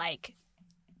have to like,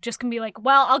 just can be like,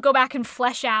 well, I'll go back and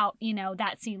flesh out,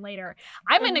 that scene later.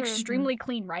 I'm an extremely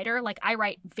clean writer. Like I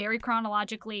write very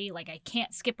chronologically. Like I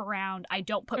can't skip around. I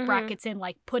don't put brackets in,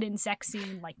 like put in sex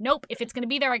scene. Like, nope, if it's going to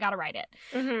be there, I got to write it.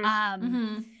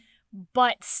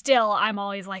 But still, I'm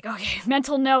always like, okay,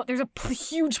 mental note, there's a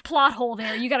huge plot hole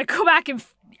there. You got to go back and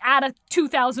add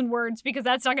 2,000 words because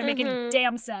that's not going to make any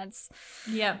damn sense.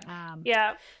 Yeah.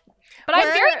 But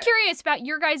I'm very curious about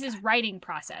your guys' writing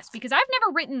process because I've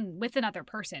never written with another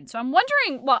person. So I'm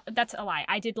wondering, well, that's a lie.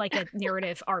 I did like a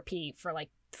narrative RP for like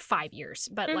 5 years,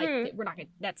 but like we're not gonna,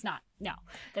 that's not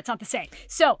the same.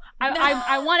 So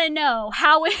I want to know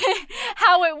how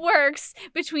it works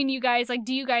between you guys. Like,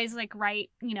 do you guys like write,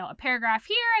 a paragraph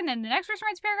here and then the next person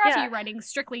writes a paragraph? Are you writing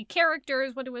strictly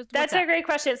characters? That's a great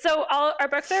question. So all our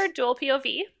books are dual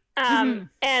POV.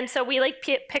 And so we like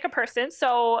pick a person.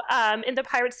 So in the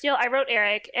Pirate Steel, I wrote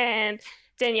Eric and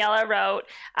Daniela wrote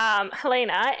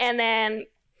Helena, and then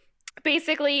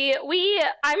basically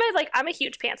I'm a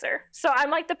huge pantser, so I'm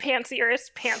like the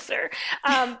pantsiest pantser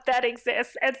that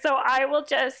exists, and so I will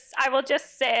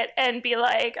just sit and be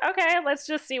like, okay, let's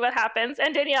just see what happens,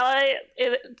 and Daniela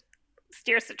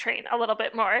steers the train a little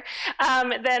bit more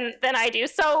than I do.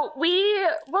 So we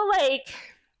will like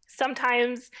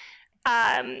sometimes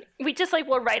we just like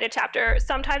will write a chapter.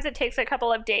 Sometimes it takes a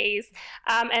couple of days,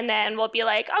 and then we'll be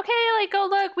like, okay, like go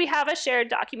look, we have a shared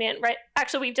document, right?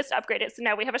 Actually, we've just upgraded, so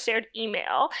now we have a shared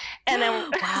email, and then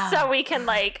so we can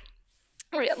like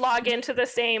log into the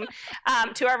same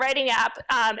to our writing app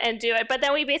and do it. But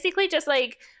then we basically just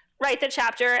like write the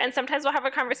chapter, and sometimes we'll have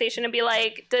a conversation and be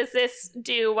like, does this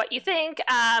do what you think?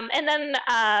 And then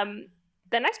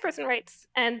the next person writes,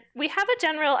 and we have a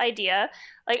general idea.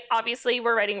 Like, obviously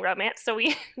we're writing romance, so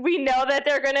we know that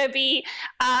they're gonna be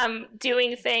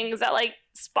doing things at like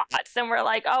spots, and we're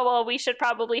like, oh well, we should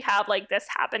probably have like this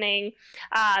happening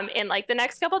in like the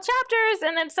next couple chapters.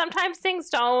 And then sometimes things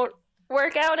don't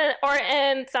work out,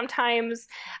 and sometimes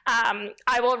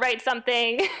I will write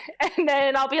something and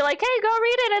then I'll be like, hey, go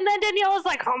read it, and then Daniela's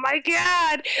like, oh my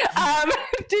god,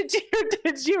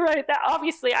 did you write that?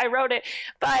 Obviously I wrote it,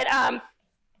 but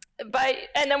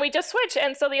and then we just switch,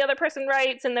 and so the other person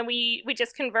writes, and then we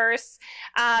just converse,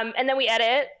 and then we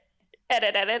edit,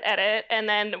 and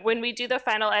then when we do the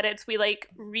final edits, we like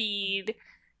read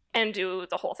and do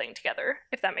the whole thing together,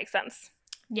 if that makes sense.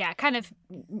 kind of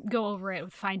go over it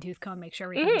with fine-tooth comb, make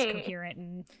sure everything's coherent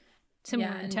and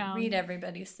similar in tone. Read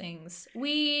everybody's things.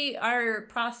 Our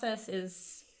process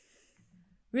is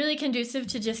really conducive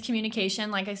to just communication.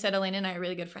 Like I said, Elena and I are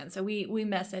really good friends, so we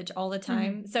message all the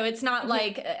time. So it's not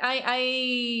like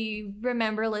I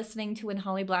remember listening to when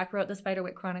Holly Black wrote the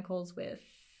Spiderwick Chronicles with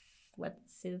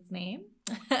what's his name,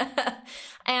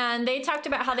 and they talked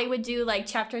about how they would do like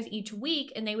chapters each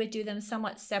week, and they would do them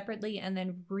somewhat separately and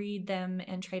then read them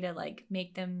and try to like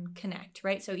make them connect,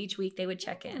 right? So each week they would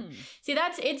check in. See,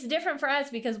 it's different for us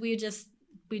because we just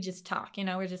talk,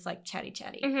 we're just like chatty.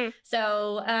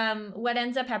 So what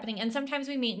ends up happening, and sometimes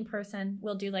we meet in person,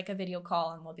 we'll do like a video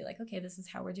call and we'll be like, okay, this is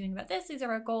how we're doing about this, these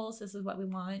are our goals, this is what we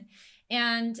want.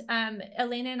 And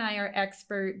Elena and I are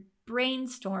expert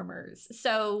brainstormers,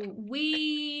 so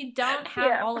we don't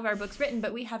have all of our books written,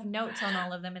 but we have notes on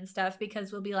all of them and stuff,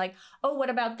 because we'll be like, oh, what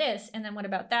about this, and then what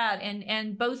about that,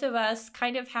 and both of us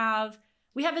kind of have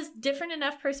a different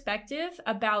enough perspective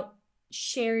about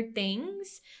shared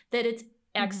things that it's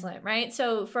excellent, right?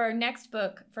 So for our next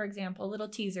book, for example, little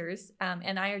teasers,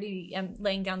 and I already am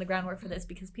laying down the groundwork for this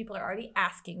because people are already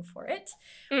asking for it.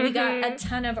 We got a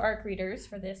ton of ARC readers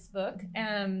for this book,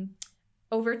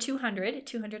 over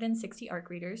 260 ARC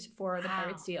readers for the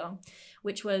Pirate's Deal,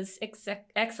 which was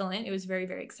excellent. It was very,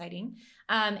 very exciting.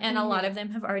 And a lot of them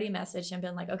have already messaged and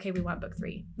been like, okay, we want book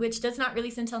 3, which does not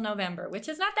release until November, which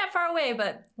is not that far away,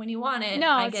 but when you want it,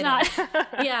 no, it's not.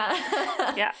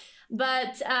 Yeah.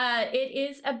 But it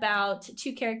is about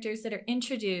 2 characters that are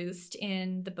introduced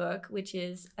in the book, which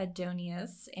is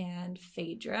Adonias and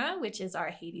Phaedra, which is our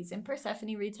Hades and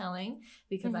Persephone retelling,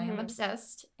 because I am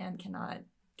obsessed and cannot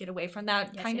get away from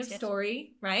that kind of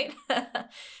story, right?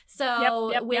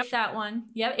 So with that one,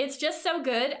 it's just so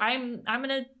good. I'm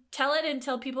gonna tell it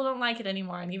until people don't like it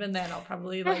anymore, and even then I'll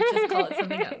probably like just call it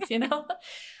something else,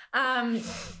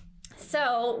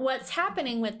 So what's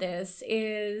happening with this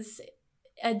is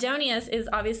Adonias is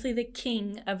obviously the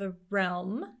king of a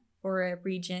realm or a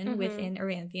region within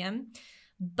Eranthium,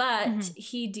 but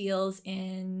he deals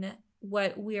in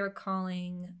what we are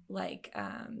calling like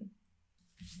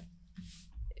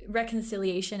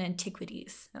reconciliation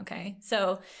antiquities. Okay,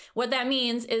 so what that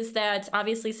means is that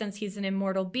obviously, since he's an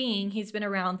immortal being, he's been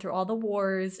around through all the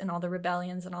wars and all the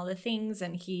rebellions and all the things,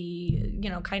 and he,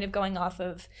 kind of going off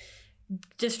of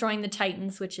destroying the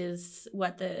Titans, which is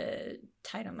what the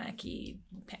Titanomachy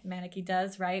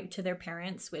does, right, to their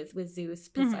parents with Zeus,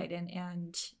 Poseidon,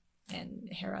 and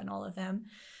Hera and all of them.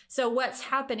 So what's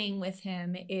happening with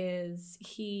him is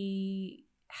he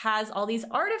has all these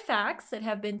artifacts that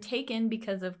have been taken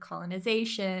because of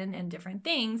colonization and different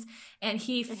things, and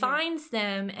he finds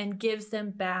them and gives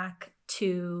them back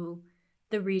to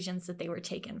the regions that they were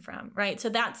taken from, right? So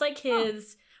that's like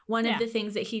his one of the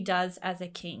things that he does as a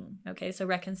king. Okay, so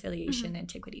reconciliation,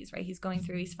 antiquities, right? He's going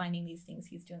through, he's finding these things,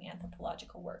 he's doing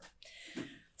anthropological work.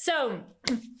 So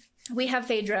we have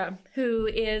Phaedra, who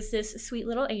is this sweet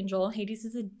little angel. Hades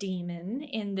is a demon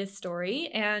in this story,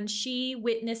 and she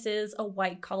witnesses a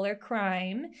white-collar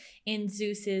crime in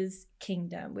Zeus's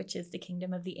kingdom, which is the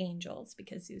kingdom of the angels,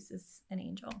 because Zeus is an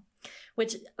angel.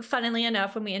 Which, funnily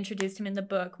enough, when we introduced him in the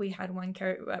book, we had one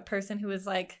person who was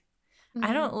like,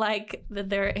 I don't like that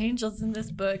there are angels in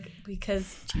this book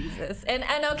because Jesus. And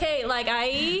okay, like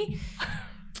I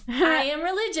am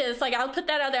religious. Like, I'll put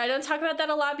that out there. I don't talk about that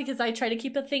a lot because I try to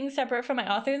keep a thing separate from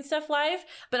my author and stuff life.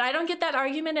 But I don't get that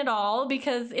argument at all,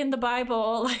 because in the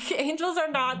Bible, like, angels are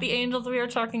not the angels we are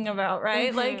talking about,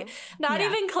 right? Like, not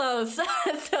even close.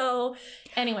 So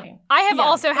anyway, I have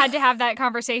also had to have that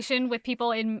conversation with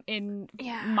people in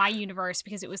my universe,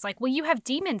 because it was like, well, you have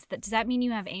demons. Does that mean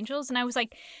you have angels? And I was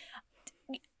like,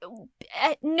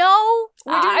 no,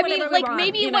 I mean, like, want,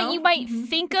 maybe what you might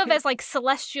think of as like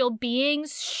celestial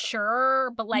beings,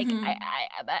 sure, but like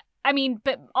I mean,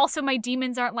 but also my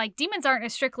demons aren't a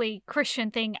strictly Christian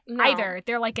thing either.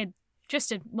 They're like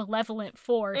just a malevolent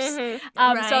force. So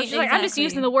I was like, I'm just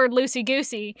using the word loosey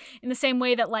goosey in the same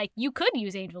way that like you could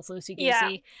use angels loosey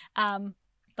goosey.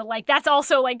 But like that's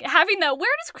also like having that. Where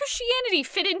does Christianity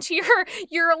fit into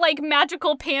your like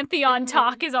magical pantheon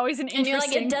talk is always an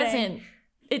interesting thing. Thing.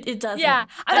 It doesn't. Yeah.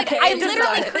 I'm like, I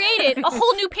literally created a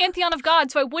whole new pantheon of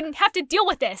gods so I wouldn't have to deal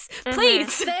with this.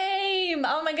 Please. Same.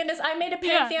 Oh my goodness. I made a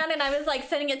pantheon and I was like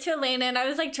sending it to Elena and I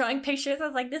was like drawing pictures. I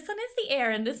was like, this one is the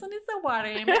air and this one is the water.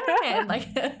 And like,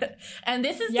 and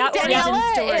this is the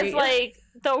Daniela story. Is like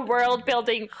the world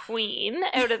building queen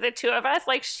out of the two of us.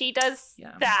 Like, she does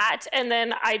that, and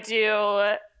then I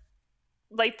do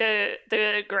like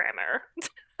the grammar.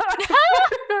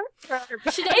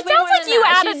 It sounds like you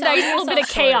added a nice little bit of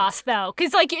chaos, though.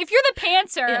 Because, like, if you're the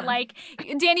pantser, like,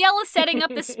 Danielle is setting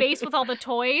up the space with all the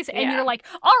toys, and you're like,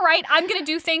 all right, I'm going to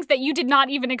do things that you did not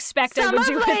even expect I would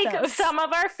do with those. Some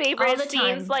of our favorite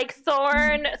scenes, like,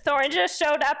 Thorn just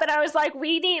showed up, and I was like,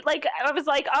 we need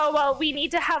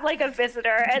to have, like, a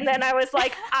visitor. And then I was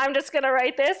like, I'm just going to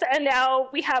write this, and now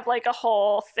we have, like, a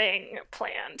whole thing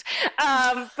planned.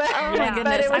 Oh my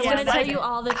goodness, I want to tell you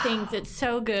all the things. It's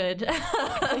so good.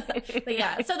 But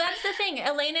yeah, so that's the thing.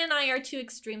 Elena and I are two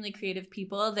extremely creative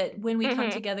people that when we come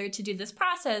together to do this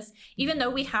process, even though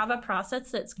we have a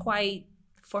process that's quite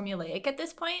formulaic at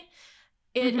this point,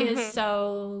 it is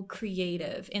so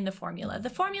creative in the formula. The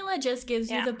formula just gives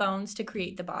you the bones to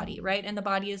create the body, right? And the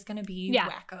body is going to be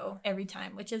wacko every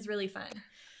time, which is really fun.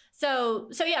 So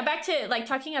yeah, back to like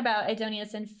talking about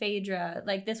Aidoneus and Phaedra,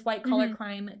 like this white collar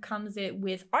crime comes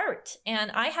with art. And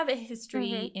I have a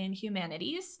history in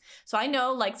humanities. So I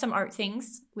know like some art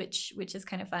things, which is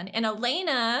kind of fun. And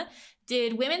Elena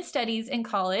did women's studies in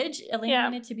college. Elena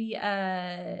wanted to be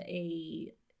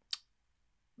a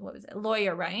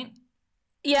lawyer, right?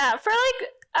 Yeah, for like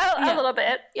a little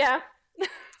bit. Yeah.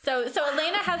 So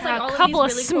Elena has like all of these really couple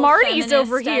of smarties cool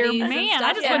over here. Man,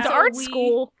 I just went to art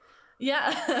school.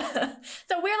 Yeah.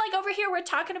 So we're like over here, we're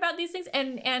talking about these things.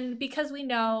 And because we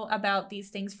know about these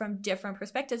things from different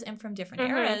perspectives and from different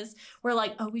eras, we're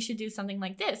like, oh, we should do something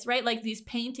like this, right? Like these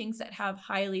paintings that have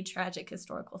highly tragic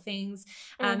historical things.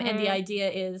 And the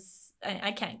idea is,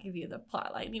 I can't give you the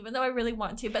plot line, even though I really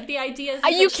want to, but the idea is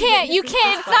you can't.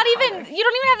 It's not even, you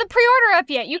don't even have the pre-order up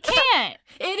yet. You can't.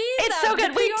 It is. It's so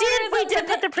good. We did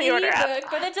put the pre-order up.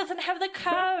 But it doesn't have the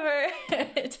cover.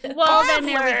 Well, then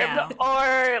there we go.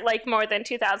 Or like more than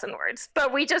 2,000 words.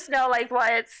 But we just know like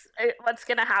what's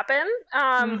going to happen,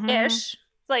 ish.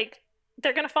 Like,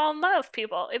 they're going to fall in love,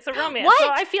 people. It's a romance. What? So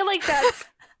I feel like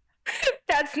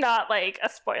that's not like a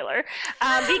spoiler,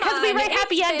 because we write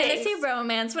happy endings. Fantasy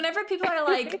romance. Whenever people are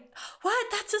like, "What?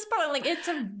 That's a spoiler!" I'm like, it's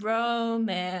a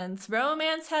romance.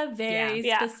 Romance have very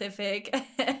specific.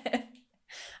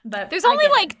 But there's only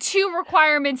like 2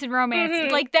 requirements in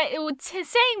romance. Like that,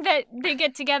 saying that they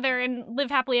get together and live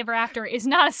happily ever after is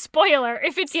not a spoiler.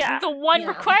 If it's the one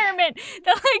requirement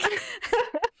that like.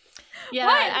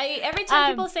 Yeah, every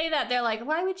time people say that, they're like,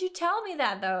 why would you tell me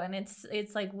that though? And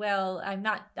it's like, well,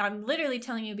 I'm literally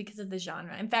telling you because of the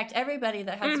genre. In fact, everybody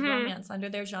that has romance under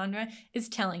their genre is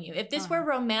telling you. If this were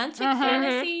romantic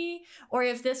fantasy, or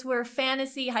if this were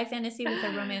fantasy, high fantasy with a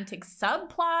romantic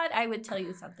subplot, I would tell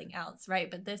you something else, right?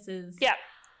 But this is... Yeah.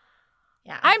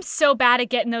 I'm so bad at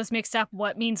getting those mixed up.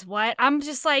 What means what? I'm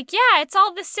just like, yeah, it's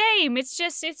all the same. It's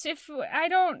just, if I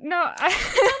don't know. It's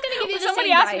not going to give you the Somebody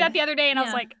same asked vibe. me that the other day, and I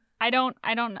was like,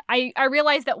 I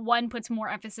realize that one puts more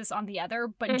emphasis on the other,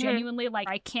 but genuinely, like,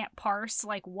 I can't parse,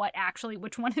 like,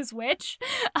 which one is which.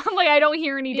 I'm like, I don't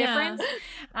hear any difference.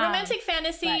 Romantic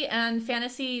fantasy and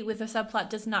fantasy with a subplot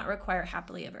does not require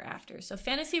happily ever after. So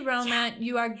fantasy romance,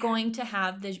 you are going to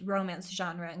have the romance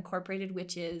genre incorporated,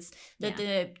 which is that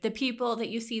the people that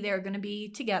you see there are going to be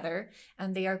together,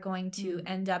 and they are going to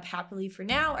end up happily for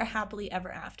now or happily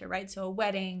ever after, right? So a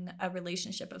wedding, a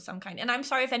relationship of some kind. And I'm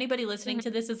sorry if anybody listening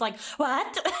to this is like,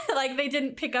 what? Like they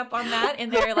didn't pick up on that and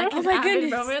they're like an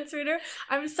avid romance reader.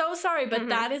 I'm so sorry, but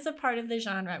that is a part of the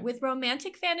genre. With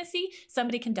romantic fantasy,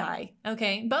 somebody can die,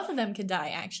 okay? Both of them can die,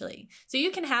 actually. So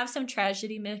you can have some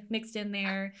tragedy mixed in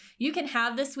there. You can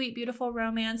have the sweet, beautiful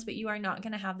romance, but you are not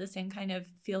going to have the same kind of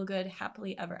feel-good,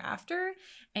 happily ever after.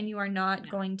 And you are not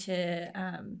going to...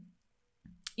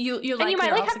 You might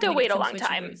like have to wait a long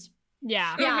time.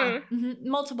 Yeah.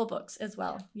 Multiple books as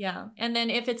well. Yeah. And then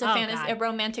if it's a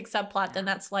romantic subplot, then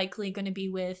that's likely going to be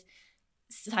with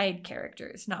side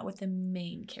characters, not with the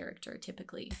main character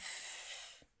typically.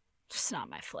 It's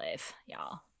not my fave,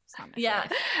 y'all. It's not my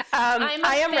fave.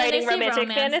 I am writing romantic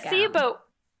fantasy, gal. but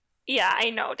yeah, I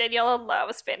know Daniela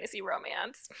loves fantasy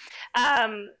romance,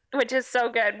 which is so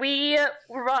good. We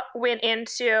went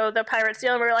into the Pirate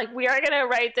Seal and we were like, we are going to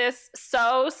write this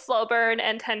so slow burn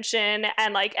and tension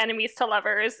and like enemies to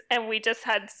lovers. And we just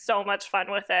had so much fun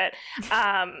with it,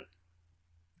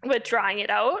 with drawing it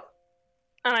out.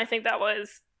 And I think that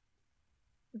was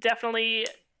definitely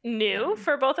new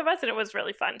for both of us. And it was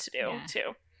really fun to do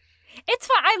too. It's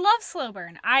fun. I love slow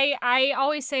burn. I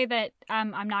always say that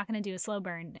I'm not going to do a slow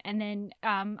burn, and then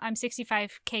I'm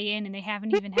 65K in, and they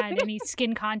haven't even had any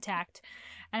skin contact,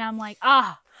 and I'm like,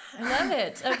 I love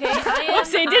it. Okay,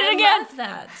 I love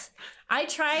that. I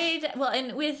tried, well,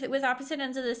 and with Opposite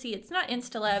Ends of the Sea, it's not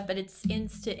insta-love, but it's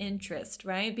insta-interest,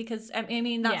 right? Because, I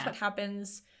mean, that's what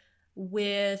happens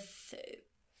with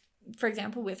for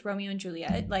example, with Romeo and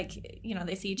Juliet, like, you know,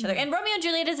 they see each other. And Romeo and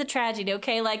Juliet is a tragedy,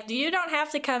 okay? Like, you don't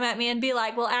have to come at me and be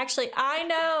like, well, actually, I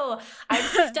know. I've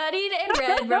studied and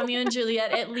read Romeo and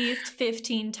Juliet at least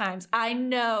 15 times. I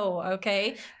know,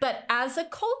 okay? But as a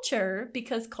culture,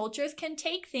 because cultures can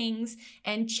take things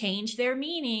and change their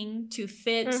meaning to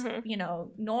fit, you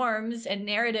know, norms and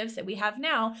narratives that we have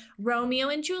now, Romeo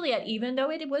and Juliet, even though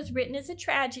it was written as a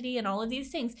tragedy and all of these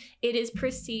things, it is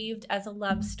perceived as a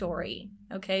love story.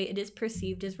 Okay, it is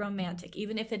perceived as romantic,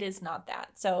 even if it is not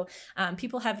that. So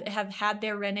people have had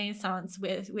their renaissance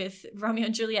with Romeo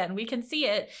and Juliet, and we can see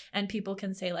it, and people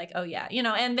can say like, oh yeah, you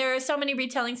know, and there are so many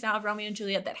retellings now of Romeo and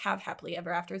Juliet that have happily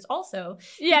ever afters also.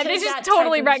 Yeah, they just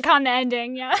totally retcon the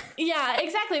ending, yeah. Yeah,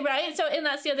 exactly, right? So, and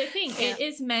that's the other thing. Yeah. It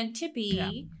is meant to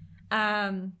be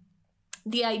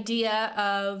the idea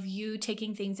of you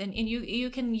taking things and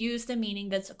you can use the meaning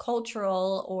that's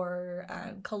cultural or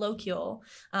colloquial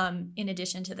in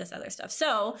addition to this other stuff.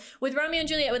 So with Romeo and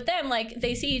Juliet, with them, like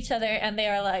they see each other and they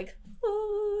are like,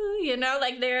 ooh, you know,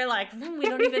 like they're like, we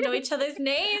don't even know each other's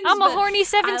names. I'm a horny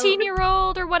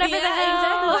 17-year-old or whatever the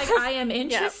hell. Exactly. Like I am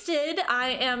interested. Yeah. I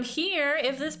am here.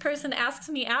 If this person asks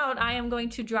me out, I am going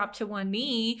to drop to one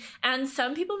knee. And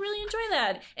some people really enjoy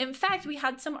that. In fact, we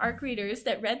had some ARC readers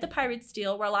that read The Pirate's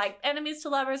Deal were like, enemies to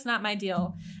lovers, not my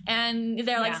deal. And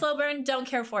they're like, slow burn, don't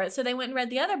care for it. So they went and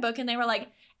read the other book and they were like,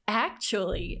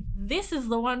 actually, this is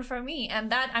the one for me.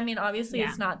 And that, I mean, obviously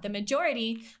it's not the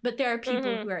majority, but there are people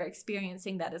who are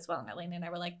experiencing that as well. And Elena and I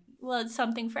were like, well, it's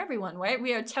something for everyone, right?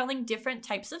 We are telling different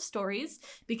types of stories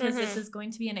because this is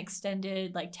going to be an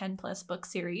extended like 10 plus book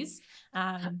series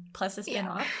plus a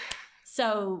spinoff.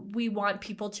 So we want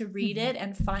people to read it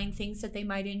and find things that they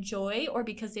might enjoy, or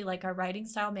because they like our writing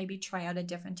style, maybe try out a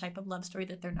different type of love story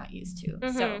that they're not used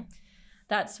to. So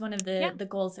that's one of the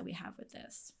goals that we have with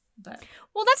this. But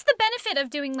well, that's the benefit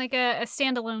of doing like a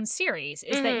standalone series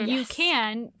is that you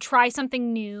can try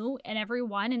something new in every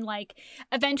one, and like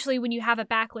eventually when you have a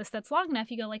backlist that's long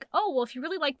enough, you go like, oh well, if you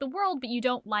really like the world but you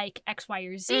don't like X, Y,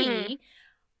 or Z,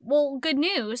 well, good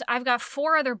news, I've got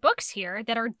 4 other books here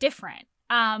that are different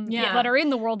that are in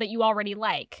the world that you already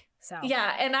like. So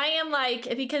yeah, and I am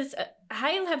like, because I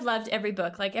have loved every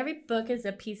book. Like every book is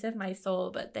a piece of my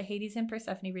soul, but the Hades and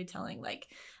Persephone retelling, like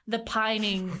the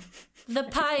pining,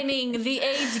 the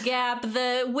age gap,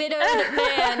 the widowed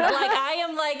man. Like I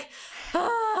am like,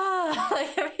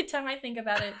 like every time I think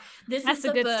about it, this is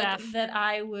the book that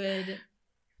I would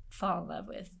fall in love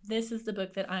with. This is the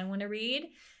book that I want to read.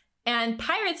 And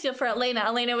Pirates Deal for Elena.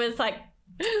 Elena was like,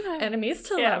 enemies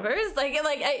to lovers,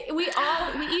 we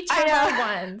each have our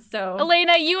one. So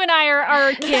Elena, you and I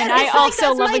are kin. I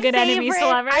also love a good enemies to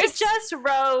lovers. I just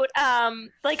wrote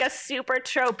like a super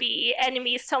tropey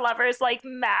enemies to lovers, like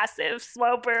massive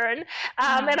slow burn,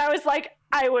 and I was like,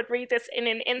 I would read this in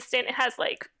an instant. It has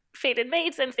like fated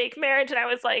mates and fake marriage, and I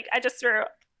was like, I just threw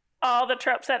all the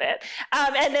tropes at it.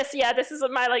 And this is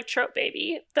my like trope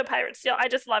baby, The Pirate's Deal. I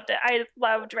just loved it. I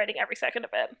loved writing every second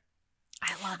of it.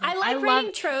 I love it. I like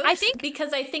writing tropes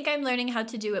because I think I'm learning how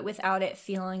to do it without it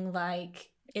feeling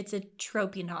like it's a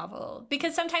tropey novel.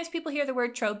 Because sometimes people hear the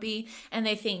word tropey and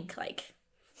they think like,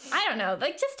 I don't know,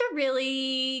 like just a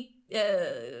really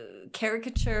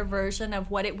caricature version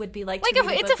of what it would be like to read a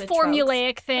book it's a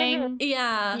formulaic thing.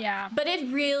 Yeah. But I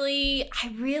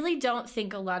really don't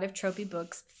think a lot of tropey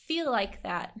books feel like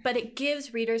that, but it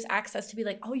gives readers access to be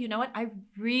like, oh, you know what? I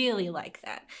really like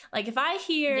that. Like if I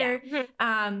hear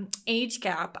age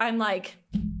gap, I'm like,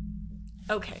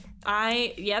 okay,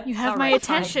 you have my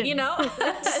attention. Fine, you know,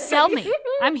 sell me.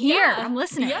 I'm here. I'm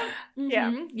listening.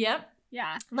 Yeah.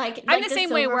 Like I'm the same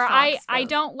way where I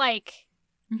don't like.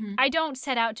 I don't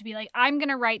set out to be like, I'm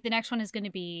gonna write the next one is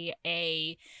gonna be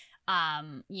a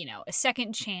a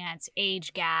second chance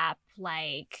age gap,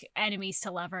 like enemies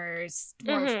to lovers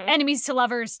or enemies to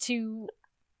lovers to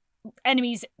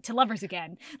enemies to lovers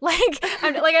again.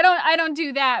 I don't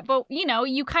do that, but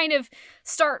you kind of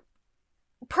start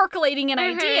percolating an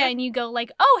idea and you go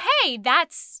like, oh hey,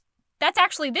 that's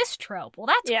actually this trope. Well,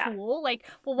 that's cool. Like,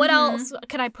 well, what else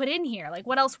can I put in here? Like,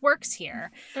 what else works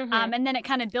here? And then it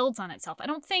kind of builds on itself. I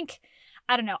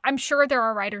don't know. I'm sure there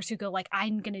are writers who go like,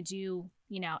 I'm going to do,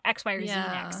 X, Y, or Z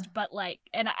next. But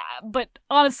but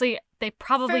honestly, they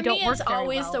probably don't work very well. For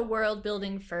me, it's always the world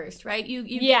building first, right? You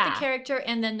get the character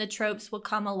and then the tropes will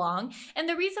come along. And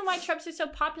the reason why tropes are so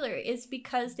popular is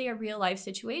because they are real life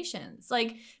situations.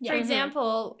 Like, for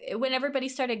example, when everybody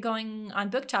started going on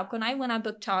Book Talk, when I went on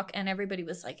Book Talk and everybody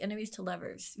was like, enemies to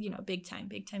lovers, big time.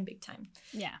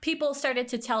 Yeah. People started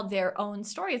to tell their own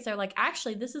stories. They're like,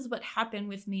 actually, this is what happened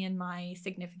with me and my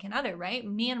significant other, right?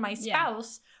 Me and my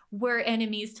spouse were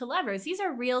enemies to lovers. These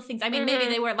are real things. I mean, maybe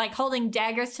they were like holding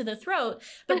daggers to the throat,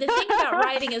 but the thing about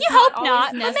writing is not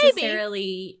always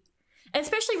necessarily,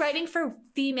 especially writing for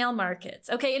female markets.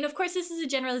 Okay. And of course, this is a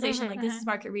generalization, like this is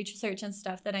market research and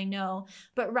stuff that I know,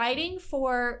 but writing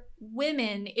for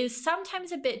women is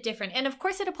sometimes a bit different. And of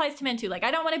course it applies to men too. Like,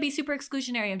 I don't want to be super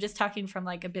exclusionary. I'm just talking from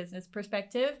like a business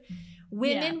perspective.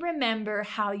 Women remember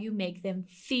how you make them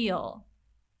feel.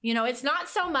 You know, it's not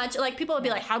so much like people will be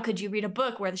like, how could you read a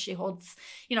book where she holds,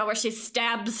 you know, where she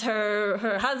stabs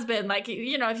her husband? Like,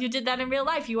 you know, if you did that in real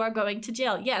life, you are going to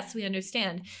jail. Yes, we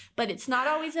understand. But it's not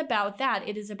always about that.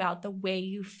 It is about the way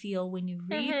you feel when you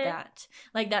read that.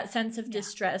 Like that sense of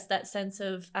distress, that sense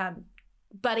of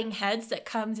butting heads that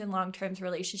comes in long-term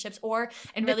relationships or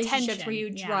in relationships tension, where you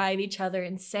drive each other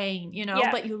insane, you know,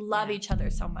 but you love each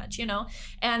other so much, you know,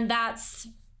 and that's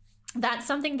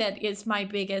something that is my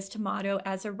biggest motto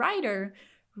as a writer.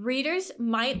 Readers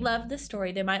might love the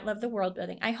story. They might love the world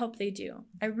building. I hope they do.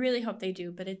 I really hope they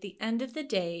do. But at the end of the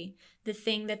day, the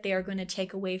thing that they are going to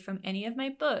take away from any of my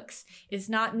books is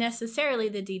not necessarily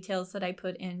the details that I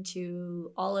put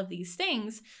into all of these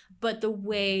things, but the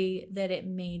way that it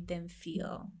made them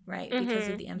feel, right? Because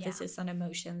of the emphasis on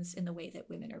emotions in the way that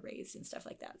women are raised and stuff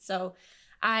like that. So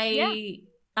I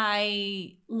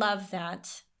love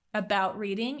that about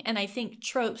reading, and I think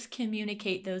tropes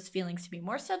communicate those feelings to me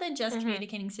more so than just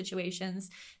communicating situations.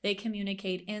 They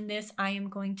communicate, in this I am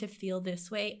going to feel this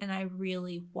way, and I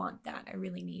really want that. I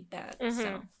really need that.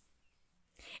 So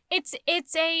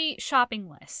it's a shopping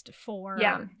list for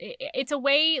it's a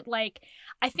way, like,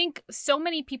 I think so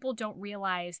many people don't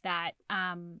realize that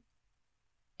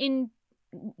in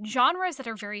genres that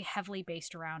are very heavily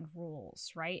based around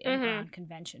rules, right? And around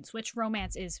conventions, which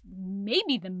romance is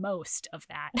maybe the most of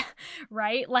that,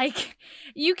 right? Like,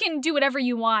 you can do whatever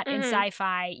you want in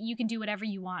sci-fi. You can do whatever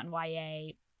you want in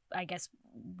YA, I guess,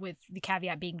 with the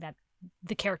caveat being that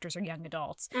the characters are young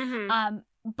adults.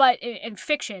 But in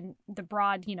fiction, the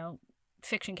broad, you know,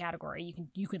 fiction category,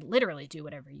 you can literally do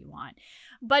whatever you want.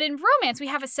 But in romance, we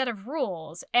have a set of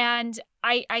rules, and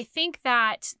I think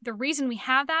that the reason we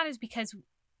have that is because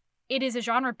it is a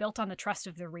genre built on the trust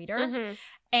of the reader,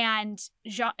 and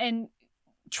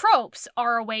tropes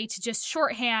are a way to just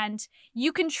shorthand.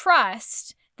 You can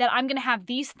trust that I'm going to have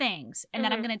these things, and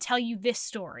that I'm going to tell you this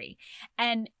story,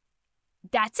 and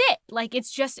that's it. Like,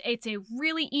 it's a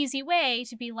really easy way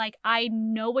to be like, I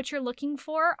know what you're looking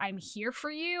for. I'm here for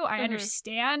you. I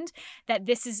understand that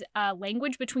this is a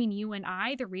language between you and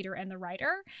I, the reader and the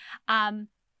writer.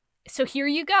 So here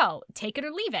you go. Take it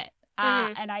or leave it.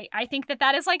 And I think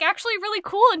that is like actually really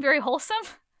cool and very wholesome.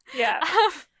 Yeah.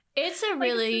 It's a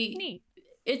really neat.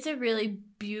 It's a really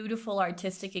beautiful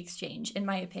artistic exchange, in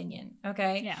my opinion.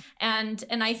 Okay. Yeah. And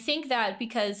I think that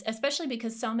especially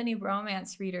because so many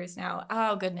romance readers now,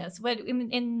 oh goodness, what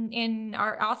in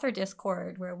our author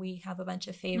Discord, where we have a bunch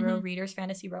of favorite readers,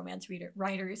 fantasy romance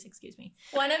writers, excuse me.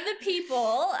 One of the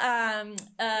people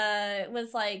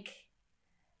was like,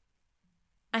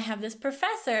 I have this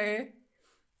professor,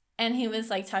 and he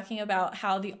was like talking about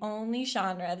how the only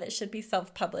genre that should be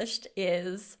self-published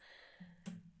is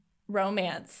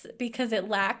romance because it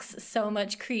lacks so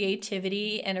much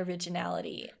creativity and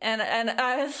originality, and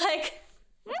I was like,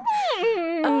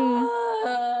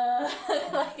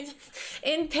 like just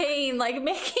in pain, like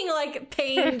making like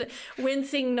pained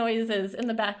wincing noises in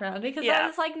the background, because I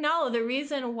was like, no, the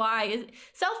reason why is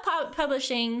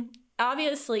self-publishing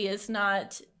obviously is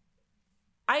not.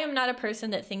 I am not a person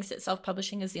that thinks that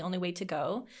self-publishing is the only way to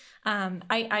go.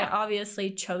 I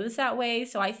obviously chose that way,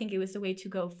 so I think it was the way to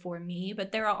go for me.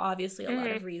 But there are obviously a lot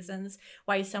of reasons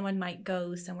why someone might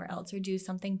go somewhere else or do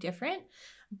something different.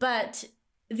 But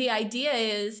the idea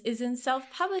is in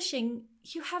self-publishing,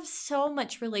 you have so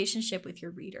much relationship with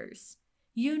your readers.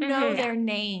 You know their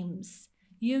names.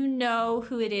 You know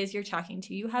who it is you're talking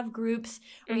to. You have groups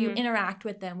where you interact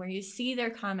with them, where you see their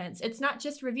comments. It's not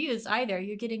just reviews either.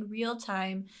 You're getting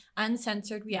real-time,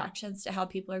 uncensored reactions to how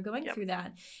people are going through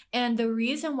that. And the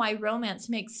reason why romance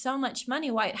makes so much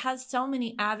money, why it has so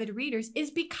many avid readers,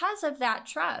 is because of that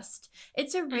trust.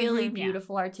 It's a really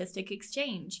beautiful artistic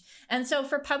exchange. And so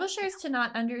for publishers to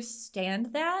not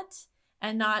understand that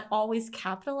and not always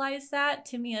capitalize that,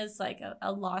 to me is like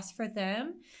a loss for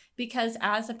them. Because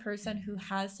as a person who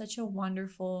has such a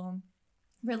wonderful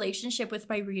relationship with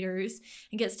my readers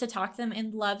and gets to talk to them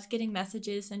and loves getting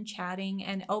messages and chatting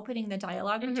and opening the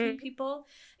dialogue between people,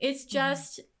 it's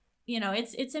just, you know,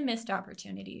 it's a missed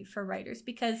opportunity for writers,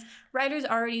 because writers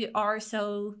already are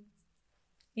so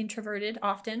introverted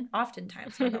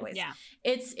oftentimes, not always.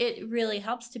 It really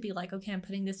helps to be like, okay, I'm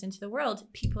putting this into the world.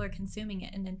 People are consuming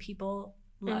it, and then people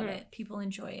love it. People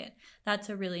enjoy it. That's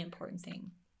a really important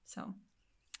thing. So,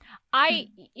 and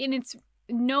it's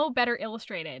no better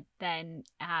illustrated than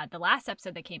the last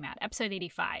episode that came out, episode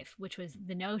 85, which was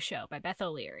The No Show by Beth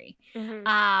O'Leary.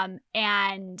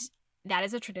 And that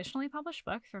is a traditionally published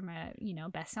book from a,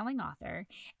 best-selling author.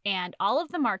 And all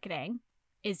of the marketing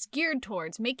is geared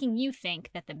towards making you think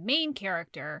that the main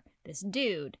character, this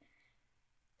dude,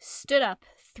 stood up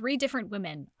 3 different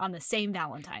women on the same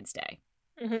Valentine's Day.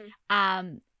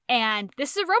 And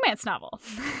this is a romance novel.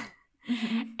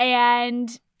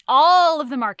 And all of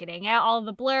the marketing, all of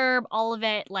the blurb, all of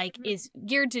it, is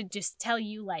geared to just tell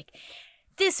you,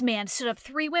 this man stood up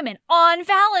 3 women on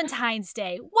Valentine's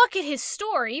Day. What could his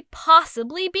story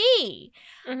possibly be?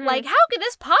 How could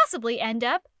this possibly end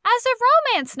up as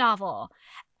a romance novel?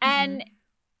 And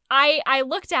I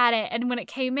looked at it, and when it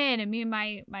came in, and me and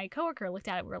my coworker looked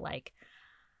at it, we were like,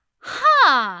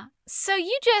 so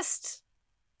you just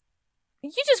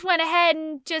went ahead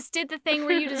and just did the thing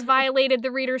where you just violated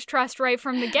the reader's trust right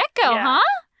from the get-go, huh?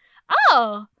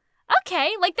 Oh,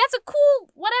 okay. That's a cool,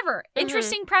 whatever,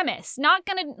 interesting premise. Not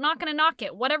gonna knock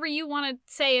it. Whatever you want to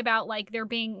say about there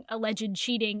being alleged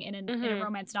cheating in a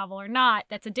romance novel or not,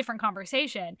 that's a different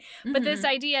conversation. But this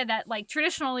idea that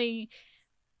traditionally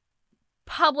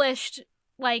published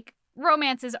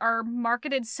romances are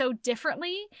marketed so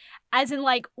differently, as in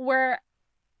where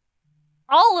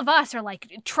all of us are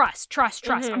trust.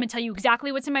 I'm going to tell you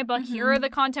exactly what's in my book. Here are the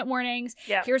content warnings.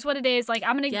 Here's what it is. I'm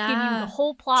going to give you the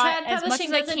whole plot as much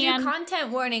as I can. Do content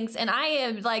warnings, and I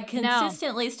am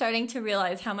consistently starting to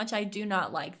realize how much I do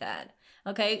not like that.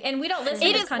 Okay, and we don't listen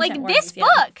to content warnings. This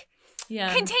book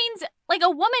contains a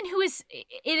woman who is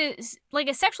a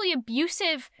sexually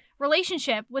abusive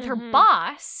relationship with her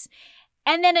boss,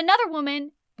 and then another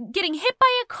woman getting hit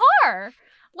by a car.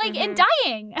 And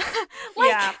dying. And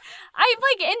none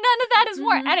of that is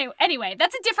more. Anyway,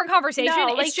 that's a different conversation.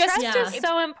 No, it's just trust is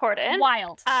so important.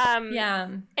 Wild.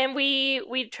 And we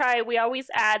always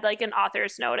add an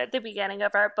author's note at the beginning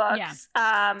of our books.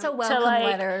 It's a welcome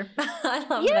letter. I love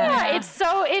that. Yeah, it's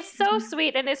so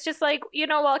sweet, and it's just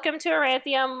welcome to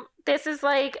Aranthium. This is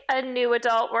a new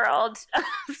adult world.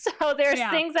 So there's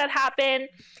things that happen.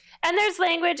 And there's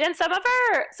language, and some of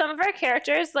our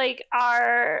characters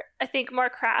are, I think, more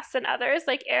crass than others.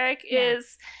 Eric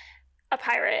is a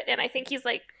pirate, and I think he's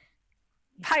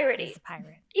piratey. He's a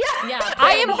pirate. Yeah.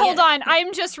 Hold on.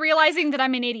 I'm just realizing that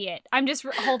I'm an idiot.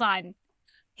 Hold on.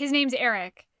 His name's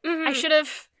Eric. I'm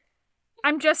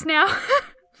just now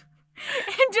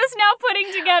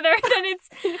putting together that it's,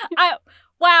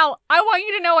 wow, I want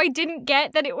you to know I didn't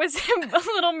get that it was a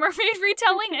Little Mermaid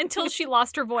retelling until she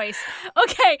lost her voice.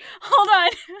 Okay, hold on.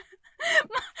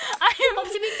 Well,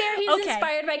 to be fair, he's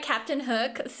inspired by Captain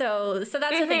Hook, so that's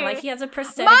the thing. He has a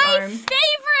prosthetic arm. My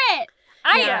favorite!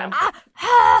 I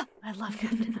love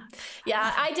Captain Hook.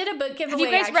 Yeah, I did a book giveaway. Have you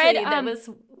guys read?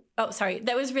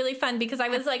 That was really fun because I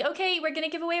was okay, we're gonna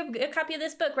give away a copy of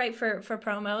this book, right, for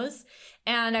promos,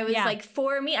 and I was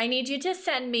for me, I need you to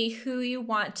send me who you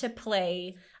want to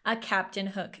play a Captain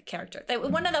Hook character. That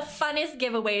was one of the funnest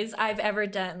giveaways I've ever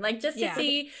done. Just to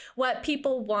see what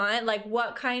people want,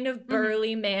 what kind of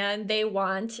burly man they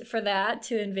want for that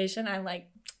to envision. I'm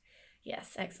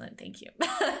yes, excellent, thank you.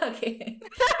 Okay.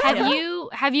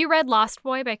 Have you read Lost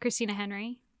Boy by Christina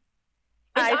Henry?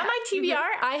 It's on my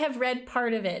TBR. I have read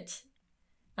part of it.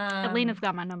 Elena's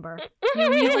got my number. Yeah,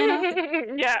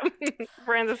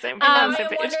 we're in the same. I'm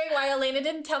wondering why Elena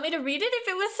didn't tell me to read it if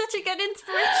it was such a good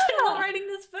inspiration while writing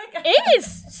this book. It is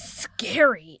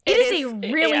scary. It is a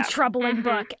really troubling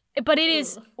book, but it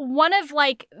is one of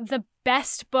the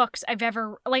best books I've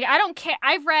ever. I don't care.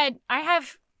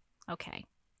 Okay,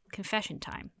 confession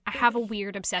time. I have a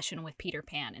weird obsession with Peter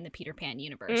Pan and the Peter Pan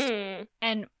universe,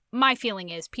 and my feeling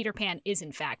is Peter Pan is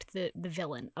in fact the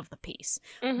villain of the piece.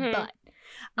 But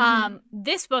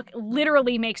this book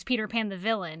literally makes Peter Pan the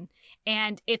villain,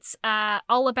 and it's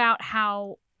all about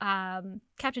how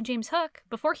Captain James Hook,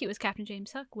 before he was Captain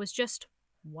James Hook, was just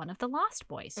one of the Lost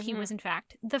Boys. He was in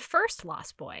fact the first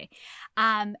Lost Boy,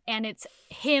 and it's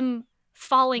him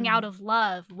falling out of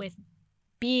love with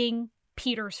being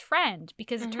Peter's friend,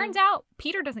 because it turns out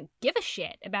Peter doesn't give a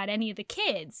shit about any of the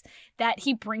kids that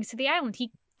he brings to the island.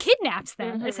 He kidnaps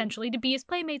them essentially to be his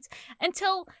playmates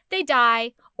until they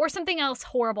die or something else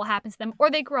horrible happens to them or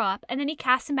they grow up, and then he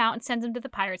casts them out and sends them to the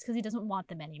pirates because he doesn't want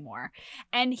them anymore.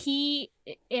 And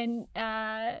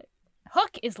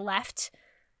Hook is left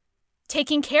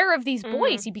taking care of these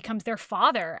boys. He becomes their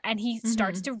father, and he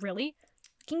starts to really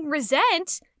fucking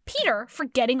resent Peter for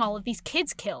getting all of these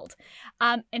kids killed,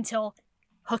 until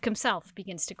Hook himself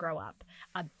begins to grow up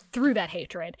through that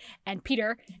hatred, and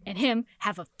Peter and him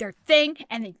have their thing,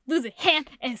 and they lose a hand,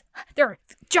 and there are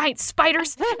giant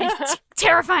spiders, and it's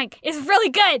terrifying. It's really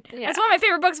good. Yeah. It's one of my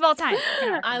favorite books of all time.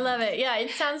 I love it. Yeah,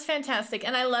 it sounds fantastic,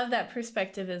 and I love that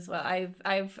perspective as well.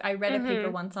 I read a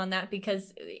paper once on that,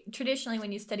 because traditionally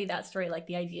when you study that story, like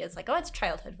the idea is like, oh, it's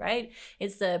childhood, right?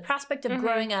 It's the prospect of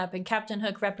growing up, and Captain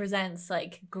Hook represents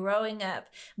like growing up.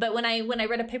 But when I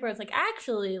read a paper, I was like,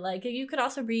 actually, like you could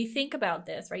also rethink about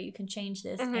this, right? You can change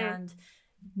this and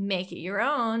make it your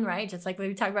own, right? Just like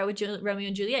we talked about with Romeo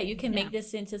and Juliet, you can make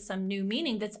this into some new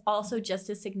meaning that's also just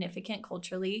as significant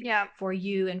culturally for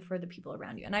you and for the people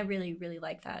around you. And I really, really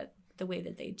like that, the way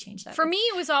that they changed that. For me,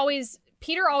 it was always,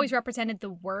 Peter always represented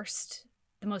the worst,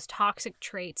 the most toxic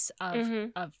traits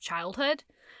of childhood.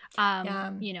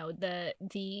 You know,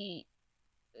 the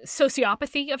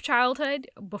sociopathy of childhood,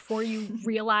 before you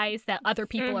realize that other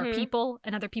people are people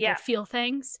and other people feel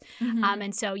things,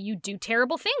 and so you do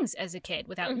terrible things as a kid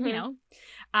without you know,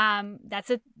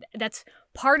 that's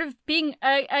part of being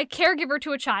a caregiver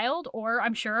to a child, or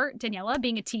I'm sure Daniela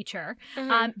being a teacher,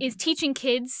 is teaching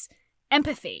kids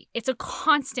empathy. It's a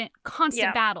constant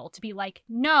battle to be like,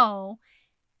 no,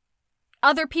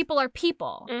 other people are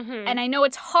people. And I know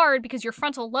it's hard because your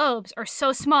frontal lobes are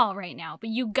so small right now,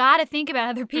 but you got to think about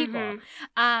other people.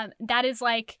 That is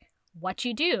like what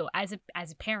you do as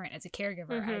a parent, as a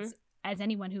caregiver, as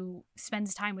anyone who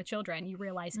spends time with children. You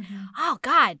realize, oh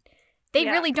God, they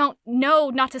really don't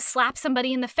know not to slap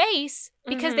somebody in the face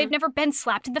because they've never been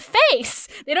slapped in the face.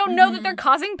 They don't know that they're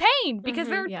causing pain because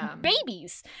they're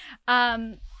babies.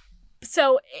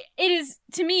 So it is,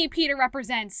 to me, Peter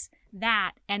represents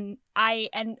that, and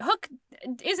Hook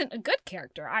isn't a good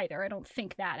character either. I don't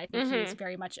think that. I think he's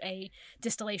very much a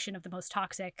distillation of the most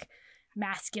toxic,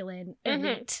 masculine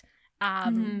elite.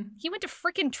 He went to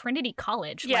freaking Trinity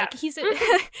College. Like he's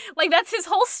like, that's his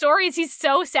whole story. Is he's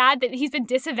so sad that he's been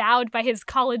disavowed by his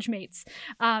college mates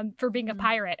for being a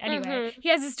pirate. Anyway, he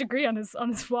has his degree on his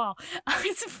wall.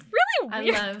 It's really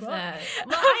weird. I love that.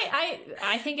 Well,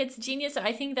 I think it's genius.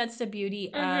 I think that's the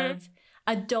beauty of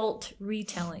adult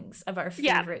retellings of our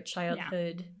favorite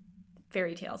childhood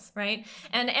fairy tales, right?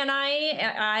 And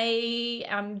I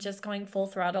am just going full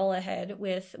throttle ahead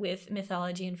with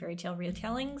mythology and fairy tale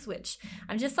retellings, which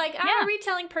I'm just like, I'm a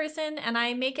retelling person, and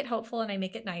I make it hopeful and I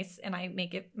make it nice and I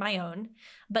make it my own.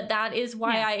 But that is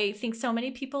why I think so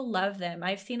many people love them.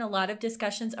 I've seen a lot of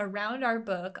discussions around our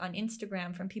book on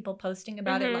Instagram from people posting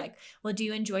about it, like, well, do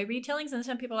you enjoy retellings? And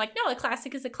some people are like, no, a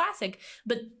classic is a classic.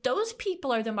 But those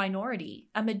people are the minority.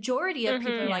 A majority of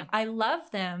people are like, I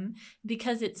love them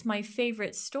because it's my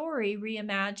favorite story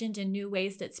reimagined in new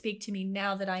ways that speak to me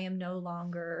now that I am no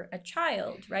longer a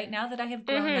child, right? Now that I have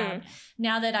grown up,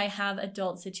 now that I have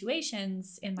adult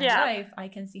situations in my life, I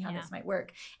can see how this might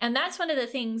work. And that's one of the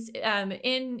things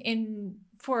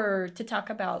to talk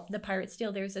about The Pirate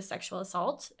Steele, there's a sexual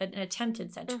assault, an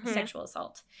attempted sexual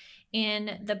assault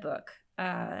in the book.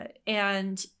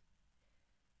 And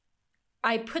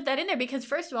I put that in there because,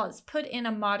 first of all, it's put in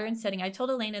a modern setting. I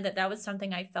told Elena that was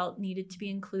something I felt needed to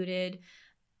be included,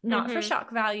 not for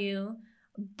shock value,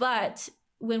 but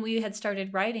when we had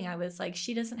started writing, I was like,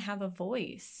 she doesn't have a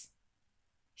voice.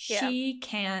 She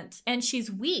can't, and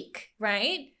she's weak,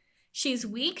 right? She's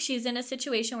weak. She's in a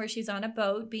situation where she's on a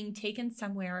boat being taken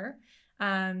somewhere.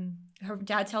 Her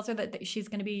dad tells her that she's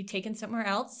going to be taken somewhere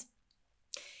else.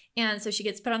 And so she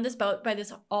gets put on this boat by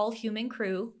this all-human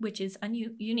crew, which is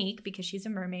unique because she's a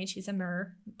mermaid. She's a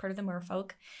part of the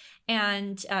merfolk.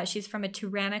 And she's from a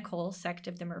tyrannical sect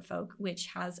of the merfolk,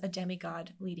 which has a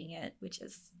demigod leading it, which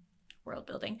is world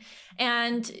building.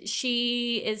 And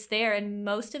she is there, and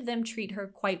most of them treat her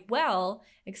quite well,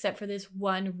 except for this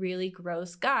one really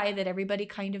gross guy that everybody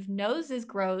kind of knows is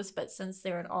gross, but since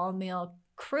they're an all-male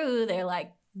crew, they're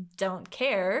like, don't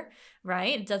care,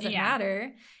 right? It doesn't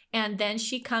matter. And then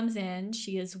she comes in.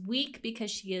 She is weak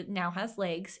because she now has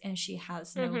legs and she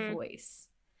has no voice.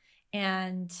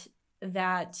 And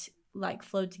that like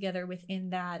flowed together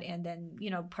within that. And then, you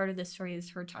know, part of the story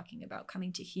is her talking about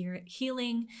coming to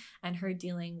healing and her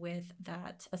dealing with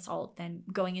that assault, then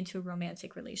going into a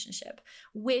romantic relationship,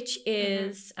 which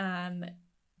is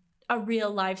a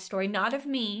real life story, not of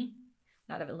me,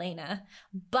 not of Elena,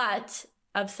 but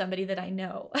of somebody that I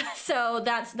know. So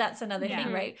that's another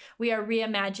thing, right? We are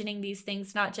reimagining these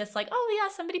things, not just like, oh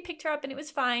yeah, somebody picked her up and it was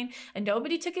fine and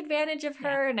nobody took advantage of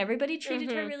her and everybody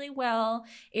treated her really well.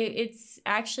 It's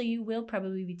actually, you will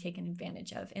probably be taken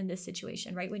advantage of in this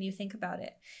situation, right? When you think about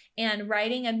it. And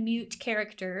writing a mute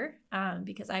character,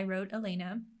 because I wrote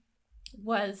Elena,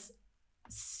 was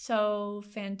so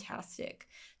fantastic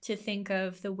to think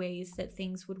of the ways that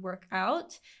things would work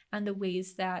out and the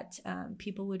ways that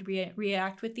people would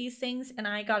react with these things. And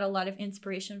I got a lot of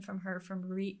inspiration from her from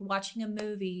watching a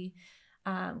movie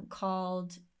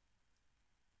called,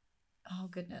 oh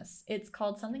goodness, it's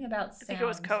called something about sound. I think it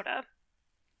was Coda.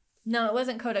 No, it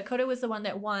wasn't Coda. Coda was the one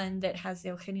that won that has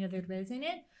Eugenio Derbez in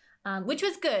it. Which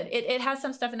was good. It has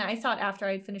some stuff in it. I saw it after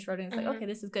I finished writing. It's like, okay,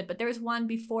 this is good. But there was one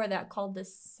before that called The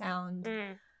Sound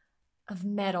of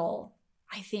Metal,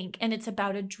 I think. And it's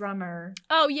about a drummer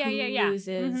who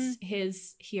loses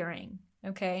his hearing.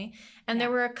 Okay. And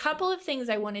there were a couple of things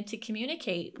I wanted to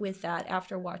communicate with that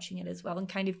after watching it as well and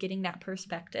kind of getting that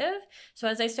perspective. So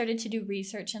as I started to do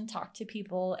research and talk to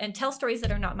people and tell stories that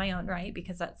are not my own, right?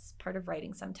 Because that's part of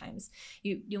writing sometimes.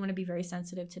 You want to be very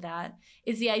sensitive to that.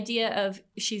 Is the idea of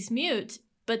she's mute,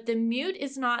 but the mute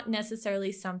is not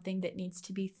necessarily something that needs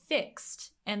to be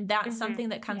fixed. And that's something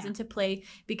that comes into play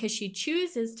because she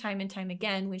chooses time and time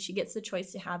again when she gets the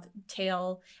choice to have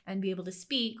tail and be able to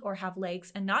speak or have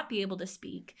legs and not be able to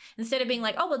speak. Instead of being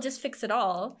like, oh, well, just fix it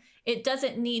all. It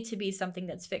doesn't need to be something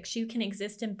that's fixed. You can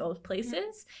exist in both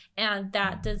places. And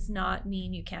that does not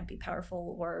mean you can't be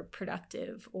powerful or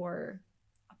productive or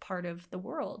part of the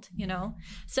world, you know?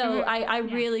 So I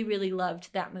really, really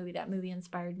loved that movie. That movie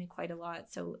inspired me quite a lot.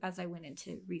 So as I went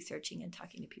into researching and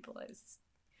talking to people,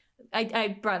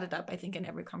 I brought it up, I think, in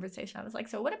every conversation. I was like,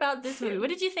 so what about this movie? What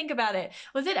did you think about it?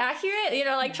 Was it accurate? You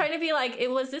know, like trying to be like,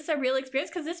 was this a real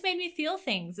experience? Because this made me feel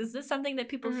things. Is this something that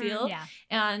people feel? Yeah.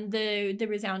 And the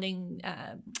resounding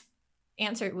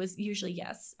answer was usually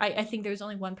yes. I think there was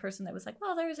only one person that was like,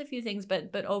 well, there's a few things,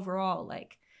 but overall,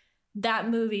 like, that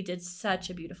movie did such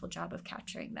a beautiful job of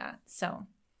capturing that. So,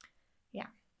 yeah,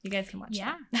 you guys can watch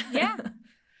that. Yeah.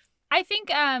 I think,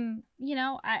 you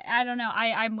know, I don't know.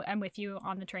 I'm with you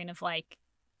on the train of like,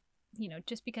 you know,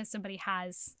 just because somebody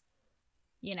has,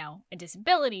 you know, a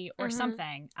disability or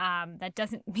something, that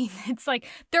doesn't mean it's like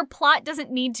their plot doesn't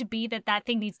need to be that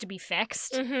thing needs to be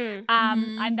fixed.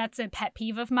 And that's a pet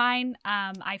peeve of mine.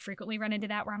 I frequently run into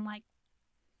that where I'm like,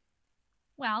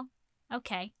 well,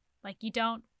 okay, like you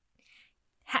don't.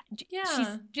 She's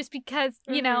just because,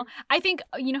 you know, I think,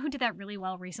 you know, who did that really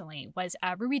well recently was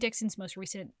Ruby Dixon's most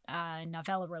recent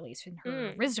novella release in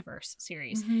her Rizdiverse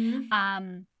series.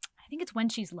 I think it's When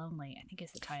She's Lonely, I think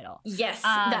is the title. Yes,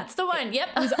 that's the one. Yep.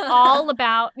 It's all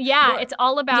about, it's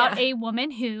all about a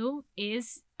woman who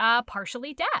is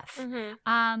partially deaf.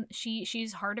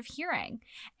 She's hard of hearing,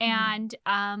 and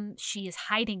she is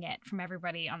hiding it from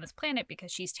everybody on this planet because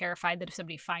she's terrified that if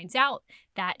somebody finds out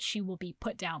that she will be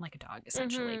put down like a dog,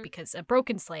 essentially, because a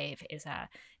broken slave is a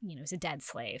dead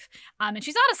slave, and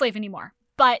she's not a slave anymore.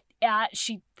 But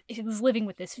she was living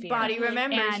with this fear. Body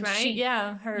remembers, and right?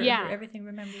 Her everything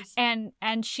remembers. And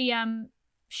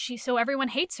she so everyone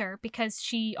hates her because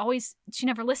she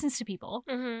never listens to people,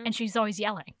 and she's always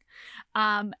yelling.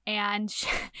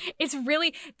 It's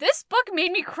really, this book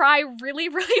made me cry really,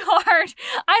 really hard.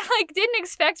 I like didn't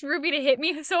expect Ruby to hit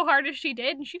me so hard as she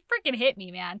did, and she freaking hit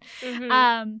me, man.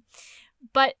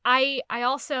 But I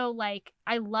also like,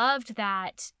 I loved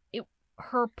that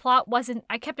her plot wasn't,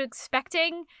 I kept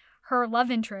expecting her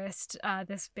love interest,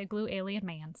 this big blue alien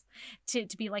man, to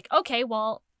be like, okay,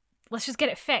 well, let's just get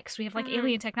it fixed. We have like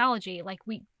alien technology. Like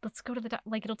let's go to the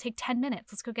like it'll take 10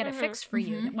 minutes. Let's go get it fixed for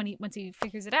you once he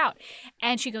figures it out.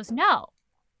 And she goes, no,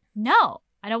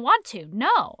 I don't want to.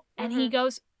 No. And he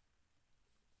goes,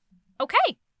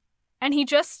 okay. And he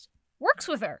just works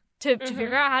with her to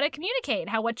figure out how to communicate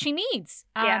what she needs.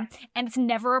 And it's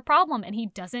never a problem. And he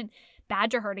doesn't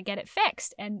badger her to get it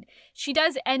fixed. And she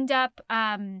does end up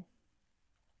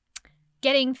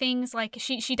getting things like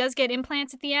she does get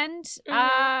implants at the end,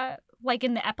 like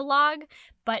in the epilogue,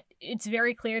 but it's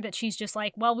very clear that she's just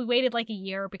like, well, we waited like a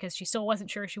year because she still wasn't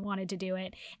sure she wanted to do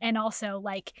it. And also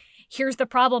like, here's the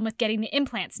problem with getting the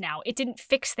implants now. It didn't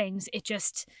fix things. It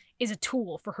just is a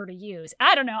tool for her to use.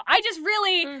 I don't know. I just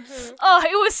really,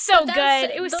 it was so good.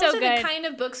 It was so good. Those are the kind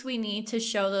of books we need to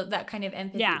show that kind of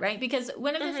empathy, right? Because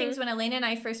one of the things when Elena and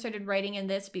I first started writing in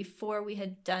this, before we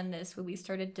had done this, when we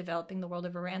started developing the world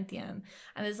of Aranthium,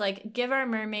 I was like, give our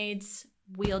mermaids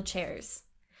wheelchairs.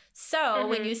 So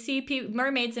when you see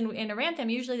mermaids in Aranthium,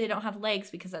 usually they don't have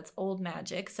legs because that's old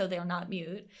magic, so they're not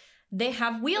mute. They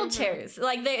have wheelchairs.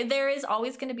 Like there is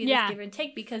always going to be this give and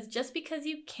take, because just because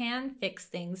you can fix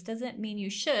things doesn't mean you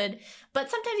should.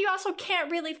 But sometimes you also can't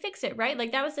really fix it, right?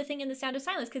 Like that was the thing in The Sound of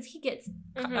Silence, because he gets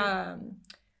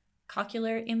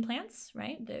cochlear implants,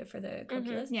 right? For the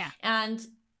cochleas. And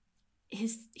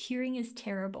his hearing is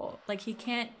terrible. Like he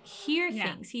can't hear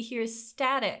things. He hears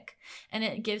static, and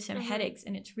it gives him headaches,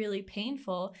 and it's really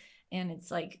painful. And it's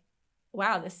like,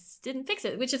 wow, this didn't fix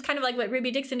it, which is kind of like what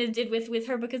Ruby Dixon did with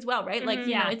her book as well, right? Like,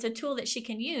 you know, it's a tool that she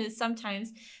can use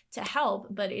sometimes to help,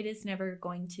 but it is never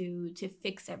going to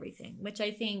fix everything, which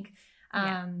I think,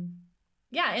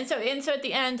 and so at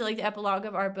the end, like the epilogue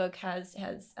of our book has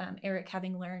Eric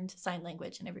having learned sign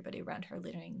language and everybody around her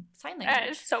learning sign language. That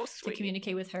is so sweet. To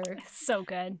communicate with her. So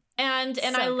good. And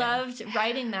so I loved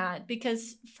writing that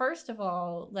because, first of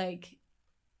all, like,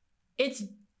 it's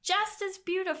just as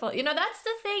beautiful. You know, that's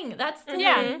the thing. That's the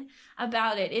thing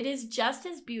about it. It is just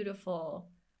as beautiful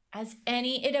as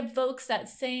any. It evokes that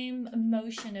same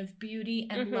emotion of beauty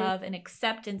and love and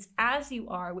acceptance as you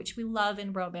are, which we love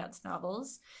in romance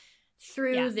novels,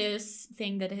 through this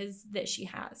thing that she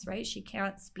has, right? She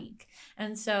can't speak.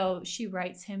 And so she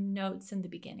writes him notes in the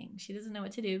beginning. She doesn't know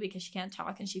what to do because she can't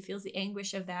talk, and she feels the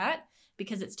anguish of that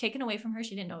because it's taken away from her.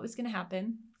 She didn't know it was going to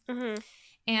happen.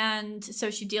 And so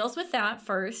she deals with that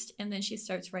first, and then she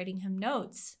starts writing him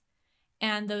notes.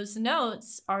 And those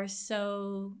notes are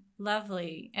so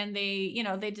lovely. And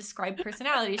they describe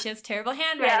personality. She has terrible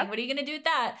handwriting. What are you going to do with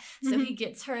that? So he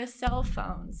gets her a cell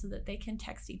phone so that they can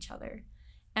text each other.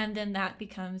 And then that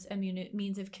becomes a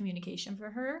means of communication for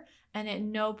her. And at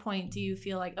no point do you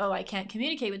feel like, oh, I can't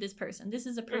communicate with this person. This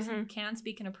is a person who can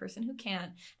speak and a person who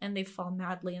can't. And they fall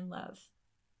madly in love.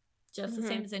 Just the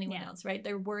same as anyone else, right?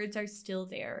 Their words are still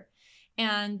there.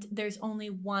 And there's only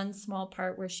one small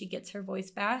part where she gets her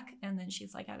voice back, and then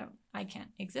she's like, I can't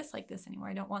exist like this anymore.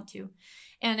 I don't want to.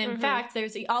 And in fact,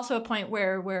 there's also a point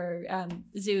where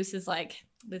Zeus is like,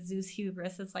 with Zeus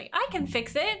hubris, is like, I can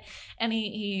fix it. And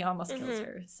he almost kills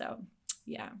her. So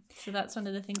yeah. So that's one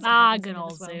of the things. Good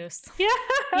old Zeus. Yeah.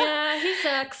 Yeah, he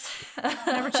sucks.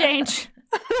 Never change.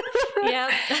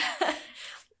 Yep.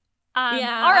 All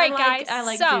right, guys. I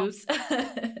like Zeus.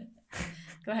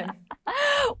 Go ahead.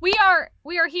 We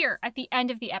are here at the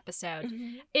end of the episode.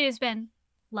 It has been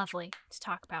lovely to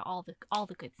talk about all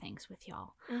the good things with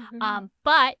y'all.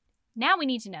 But now we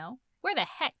need to know, where the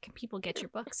heck can people get your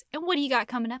books, and what do you got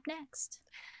coming up next?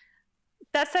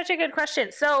 That's such a good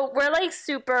question. So we're like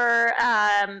super,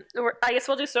 I guess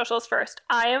we'll do socials first.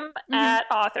 I'm at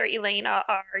author Elena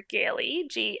R. Galley,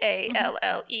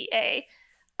 Gallea,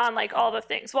 on like all the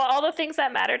things. Well, all the things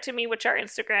that matter to me, which are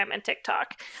Instagram and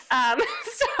TikTok.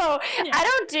 So I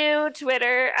don't do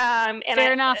Twitter.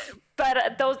 Fair enough.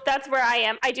 But that's where I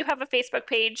am. I do have a Facebook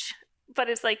page, but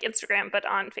it's like Instagram, but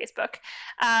on Facebook.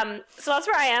 So that's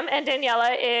where I am. And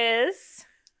Daniela is...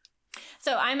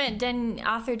 So I'm at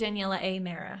author Daniela A.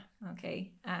 Mera.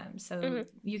 Okay. So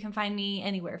you can find me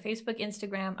anywhere. Facebook,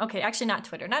 Instagram. Okay, actually not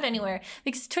Twitter. Not anywhere.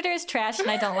 Because Twitter is trash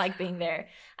and I don't like being there.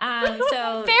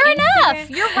 So fair enough.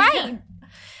 You're right.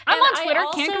 I'm on Twitter.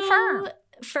 Can confirm.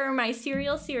 For my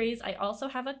serial series, I also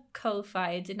have a Ko-Fi.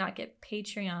 I did not get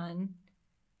Patreon.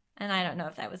 And I don't know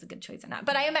if that was a good choice or not.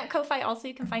 But I am at Ko-Fi also.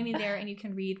 You can find me there and you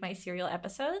can read my serial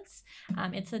episodes.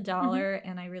 It's $1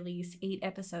 and I release 8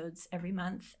 episodes every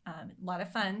month. A lot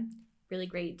of fun. Really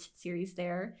great series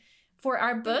there. For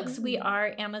our books, we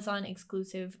are Amazon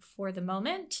exclusive for the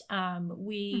moment.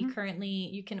 We currently,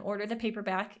 you can order the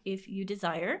paperback if you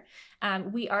desire.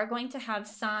 We are going to have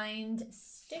signed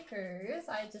stickers.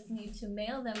 I just need to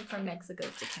mail them from Mexico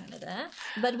to Canada.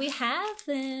 But we have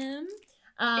them.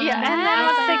 And then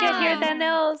once they get here, then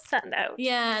they'll send out.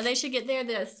 Yeah, they should get there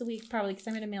this week probably, because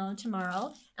I'm going to mail them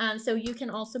tomorrow. So you can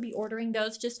also be ordering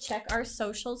those. Just check our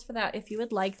socials for that if you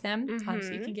would like them. So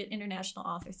you can get international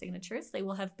author signatures. They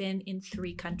will have been in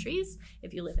 3 countries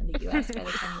if you live in the U.S. by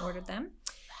the time you ordered them.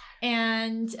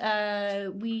 And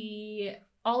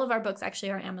all of our books actually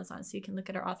are Amazon, so you can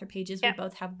look at our author pages. We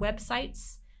both have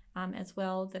websites as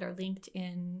well that are linked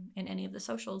in any of the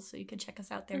socials, so you can check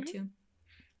us out there too.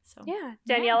 So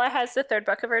Daniela has the 3rd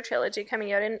book of her trilogy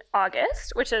coming out in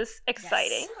August, which is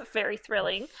exciting, very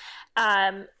thrilling.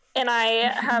 And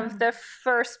I have the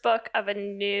 1st book of a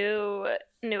new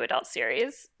adult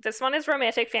series. This one is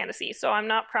romantic fantasy, so I'm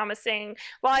not promising.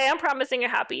 Well, I am promising a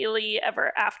happily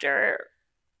ever after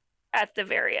at the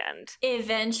very end.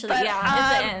 Eventually, but,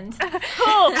 at the end.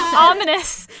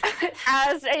 Ominous.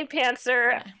 As a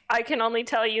pantser, I can only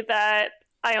tell you that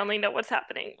I only know what's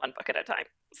happening 1 book at a time.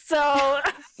 So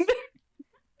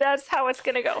that's how it's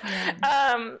going to go.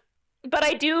 But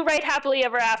I do write happily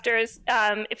ever afters.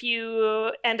 If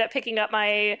you end up picking up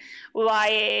my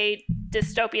YA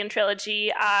dystopian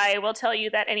trilogy, I will tell you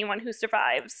that anyone who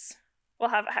survives will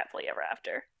have a happily ever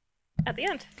after at the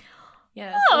end.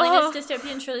 Yeah, Selena's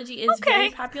dystopian trilogy is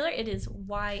very popular. It is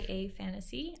YA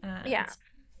fantasy. It's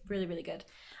really, really good.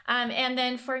 And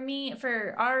then for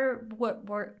our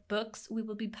books, we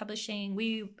will be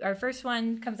publishing. Our first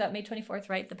one comes out May 24th,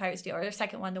 right? The Pirate's Deal, or the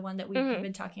second one, the one that we've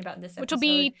been talking about in this episode, which will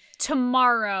be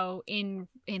tomorrow in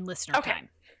listener time.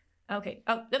 Okay.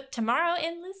 Oh, tomorrow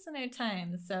in listener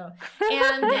time. So,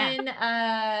 and then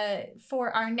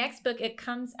for our next book, it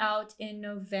comes out in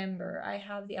November. I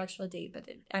have the actual date, but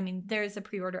there's a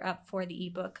pre-order up for the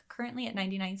ebook currently at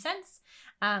 99 cents.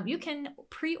 You can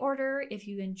pre-order if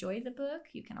you enjoy the book.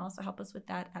 You can also help us with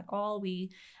that at all.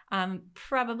 We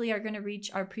probably are going to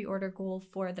reach our pre-order goal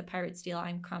for The Pirate's Deal.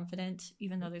 I'm confident,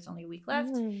 even though there's only a week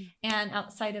left. And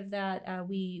outside of that,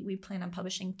 we plan on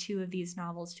publishing 2 of these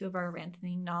novels, 2 of our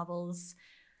Ranthony novels,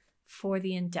 for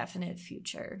the indefinite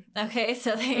future. Okay,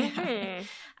 so they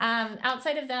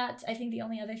outside of that, I think the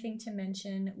only other thing to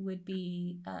mention would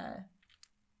be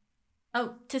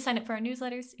to sign up for our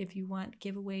newsletters if you want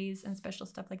giveaways and special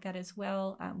stuff like that as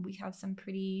well. We have some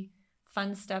pretty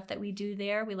fun stuff that we do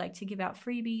there. We like to give out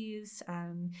freebies,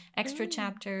 extra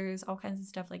chapters, all kinds of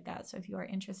stuff like that. So if you are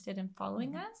interested in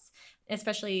following us,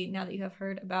 especially now that you have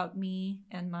heard about me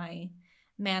and my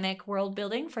manic world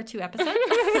building for 2 episodes,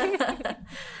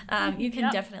 you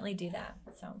can definitely do that.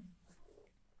 So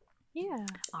yeah.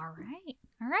 All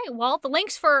right. Well, the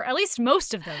links for at least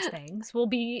most of those things will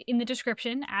be in the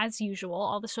description as usual.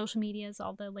 All the social medias,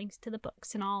 all the links to the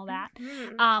books and all that.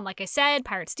 Like I said,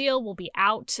 Pirate's Deal will be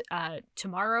out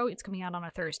tomorrow. It's coming out on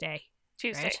a Thursday.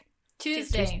 Tuesday. Right?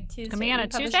 Tuesday. Coming out on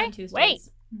Tuesday? Wait.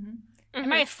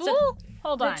 Am I a fool? So,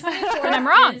 hold on. And I'm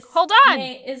wrong. Hold on.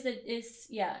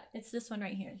 It's this one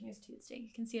right here. Here's Tuesday. You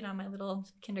can see it on my little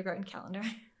kindergarten calendar.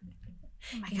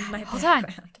 Oh my God. Hold on.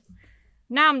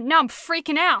 Now I'm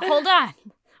freaking out. Hold on.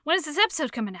 When is this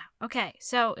episode coming out? Okay,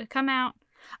 so it come out.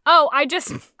 Oh, I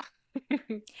just.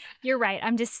 You're right.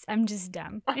 I'm just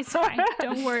dumb. It's fine.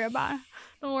 Don't worry about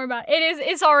it.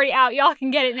 It's already out. Y'all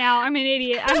can get it now. I'm an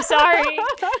idiot. I'm sorry.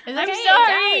 I'm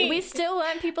sorry. We still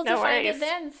want people to find it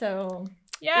then. So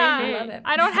yeah, we love it.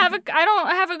 I don't have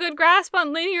a good grasp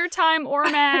on linear time or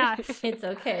math. It's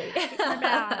okay.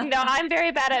 No, I'm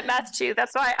very bad at math too.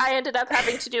 That's why I ended up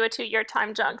having to do a 2-year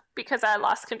time junk, because I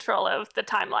lost control of the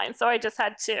timeline. So I just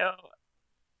had to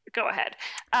go ahead.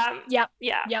 Yep.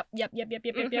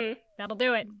 That'll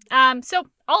do it. So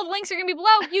all the links are gonna be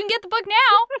below. You can get the book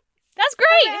now. That's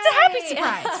great. It's a happy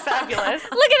surprise. It's fabulous.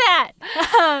 Look at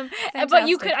that. But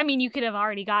you could have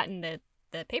already gotten the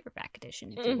paperback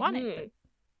edition if you wanted. But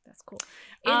that's cool.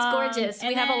 It's gorgeous.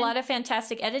 We have a lot of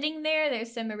fantastic editing there.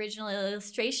 There's some original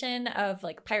illustration of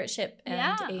like pirate ship and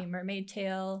a mermaid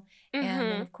tail. And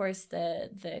then of course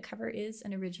the cover is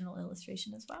an original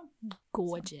illustration as well.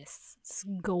 Gorgeous. It's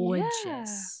gorgeous. Yeah.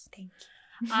 Thank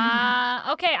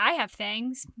you. Okay, I have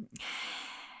things.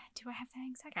 Do I have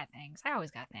things? I got things. I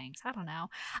always got things. I don't know.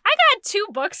 I got 2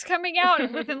 books coming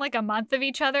out within like a month of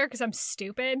each other because I'm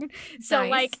stupid. So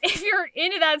like if you're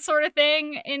into that sort of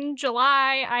thing, in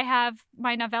July I have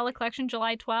my novella collection,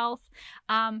 July 12th.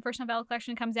 First novella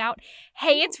collection comes out.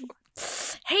 Hey, it's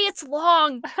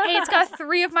long. Hey, it's got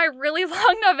 3 of my really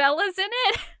long novellas in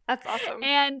it. That's awesome.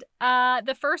 And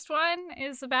the first one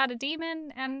is about a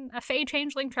demon and a fey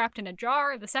changeling trapped in a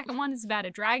jar. The second one is about a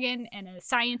dragon and a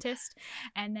scientist.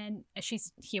 And then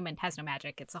she's human, has no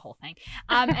magic. It's the whole thing.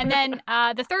 And then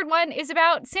the third one is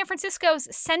about San Francisco's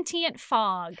sentient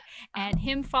fog and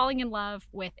him falling in love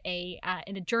with a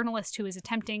journalist who is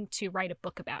attempting to write a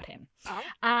book about him.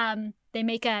 They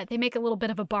make a little bit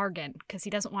of a bargain because he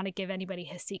doesn't want to give anybody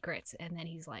his secrets. And then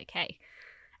he's like, hey,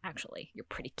 actually, you're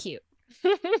pretty cute.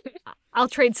 I'll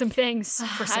trade some things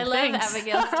for some things. I love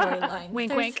Abigail's storyline.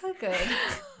 Wink, wink. So good.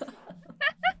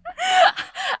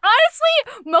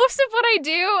 Honestly, most of what I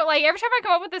do, like every time I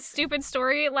come up with a stupid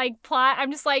story, like plot, I'm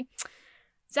just like,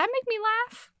 does that make me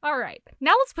laugh? All right,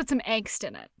 now let's put some angst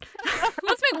in it.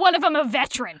 Let's make one of them a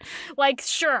veteran. Like,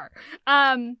 sure.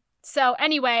 So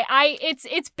anyway,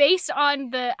 it's based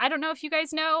on I don't know if you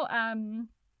guys know,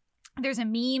 there's a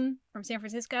meme from San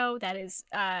Francisco that is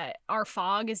our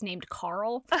fog is named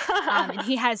Carl, and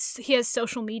he has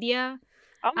social media.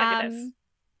 Oh my goodness!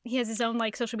 He has his own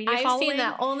like social media following. I've seen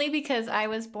that only because I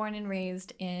was born and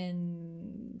raised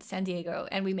in San Diego,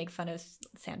 and we make fun of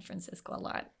San Francisco a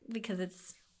lot because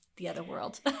it's the other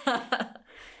world.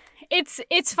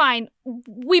 It's fine.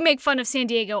 We make fun of San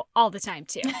Diego all the time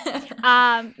too. So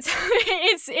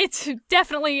it's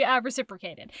definitely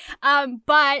reciprocated.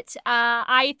 But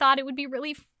I thought it would be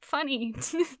really funny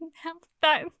to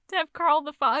have Carl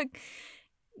the Fog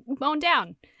mown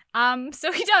down.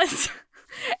 So he does.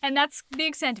 And that's the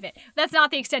extent of it. That's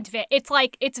not the extent of it.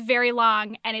 It's very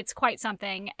long and it's quite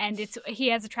something. And he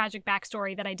has a tragic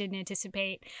backstory that I didn't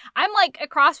anticipate. I'm like a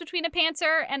cross between a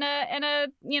pantser and a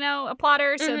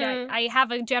plotter, so that I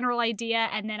have a general idea,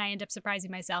 and then I end up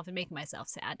surprising myself and making myself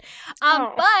sad.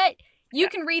 But you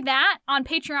can read that on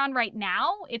Patreon right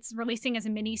now. It's releasing as a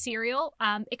mini serial.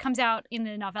 It comes out in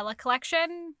the novella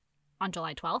collection on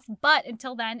July 12th. But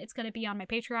until then, it's going to be on my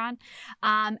Patreon.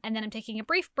 And then I'm taking a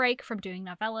brief break from doing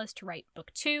novellas to write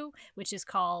book 2, which is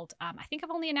called, I think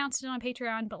I've only announced it on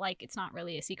Patreon, but like it's not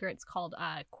really a secret. It's called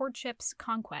Courtship's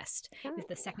Conquest is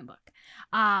the second book.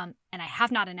 And I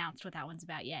have not announced what that one's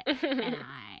about yet.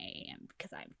 And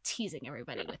because I'm teasing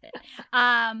everybody with it.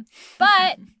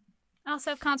 But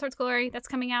also Consort's Glory, that's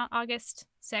coming out August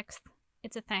 6th.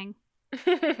 It's a thing.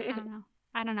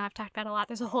 I don't know. I've talked about it a lot.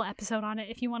 There's a whole episode on it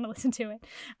if you want to listen to it.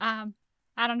 I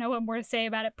don't know what more to say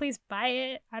about it. Please buy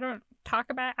it. I don't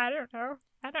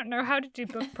know how to do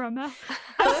book promo.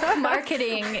 Book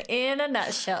marketing in a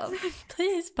nutshell.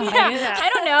 Please buy it. I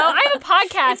don't know. I have a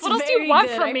podcast. It's what else do you want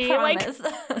good, from me?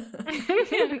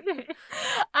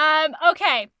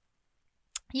 Okay.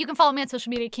 You can follow me on social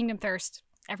media, Kingdom Thirst.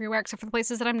 Everywhere except for the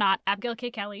places that I'm not. Abigail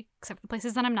K. Kelly, except for the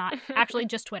places that I'm not. Actually,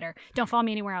 just Twitter. Don't follow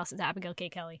me anywhere else. It's Abigail K.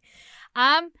 Kelly.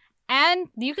 And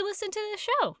you can listen to the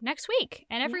show next week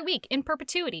and every week in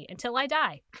perpetuity until I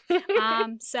die.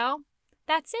 So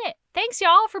that's it. Thanks,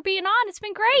 y'all, for being on. It's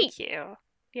been great. Thank you.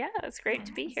 Yeah, it's great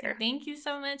to be here. Thank you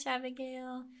so much,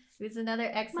 Abigail. It was another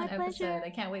excellent episode.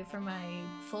 I can't wait for my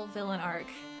full villain arc.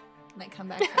 Might come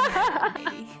back from that,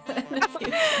 maybe.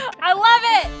 I love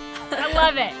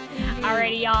it.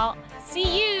 Alrighty, y'all.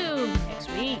 See you next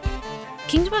week.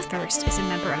 Kingdom of Thirst is a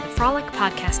member of the Frolic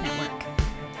Podcast Network.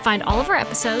 Find all of our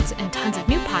episodes and tons of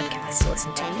new podcasts to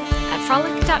listen to at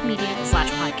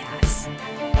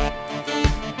frolic.media/podcasts.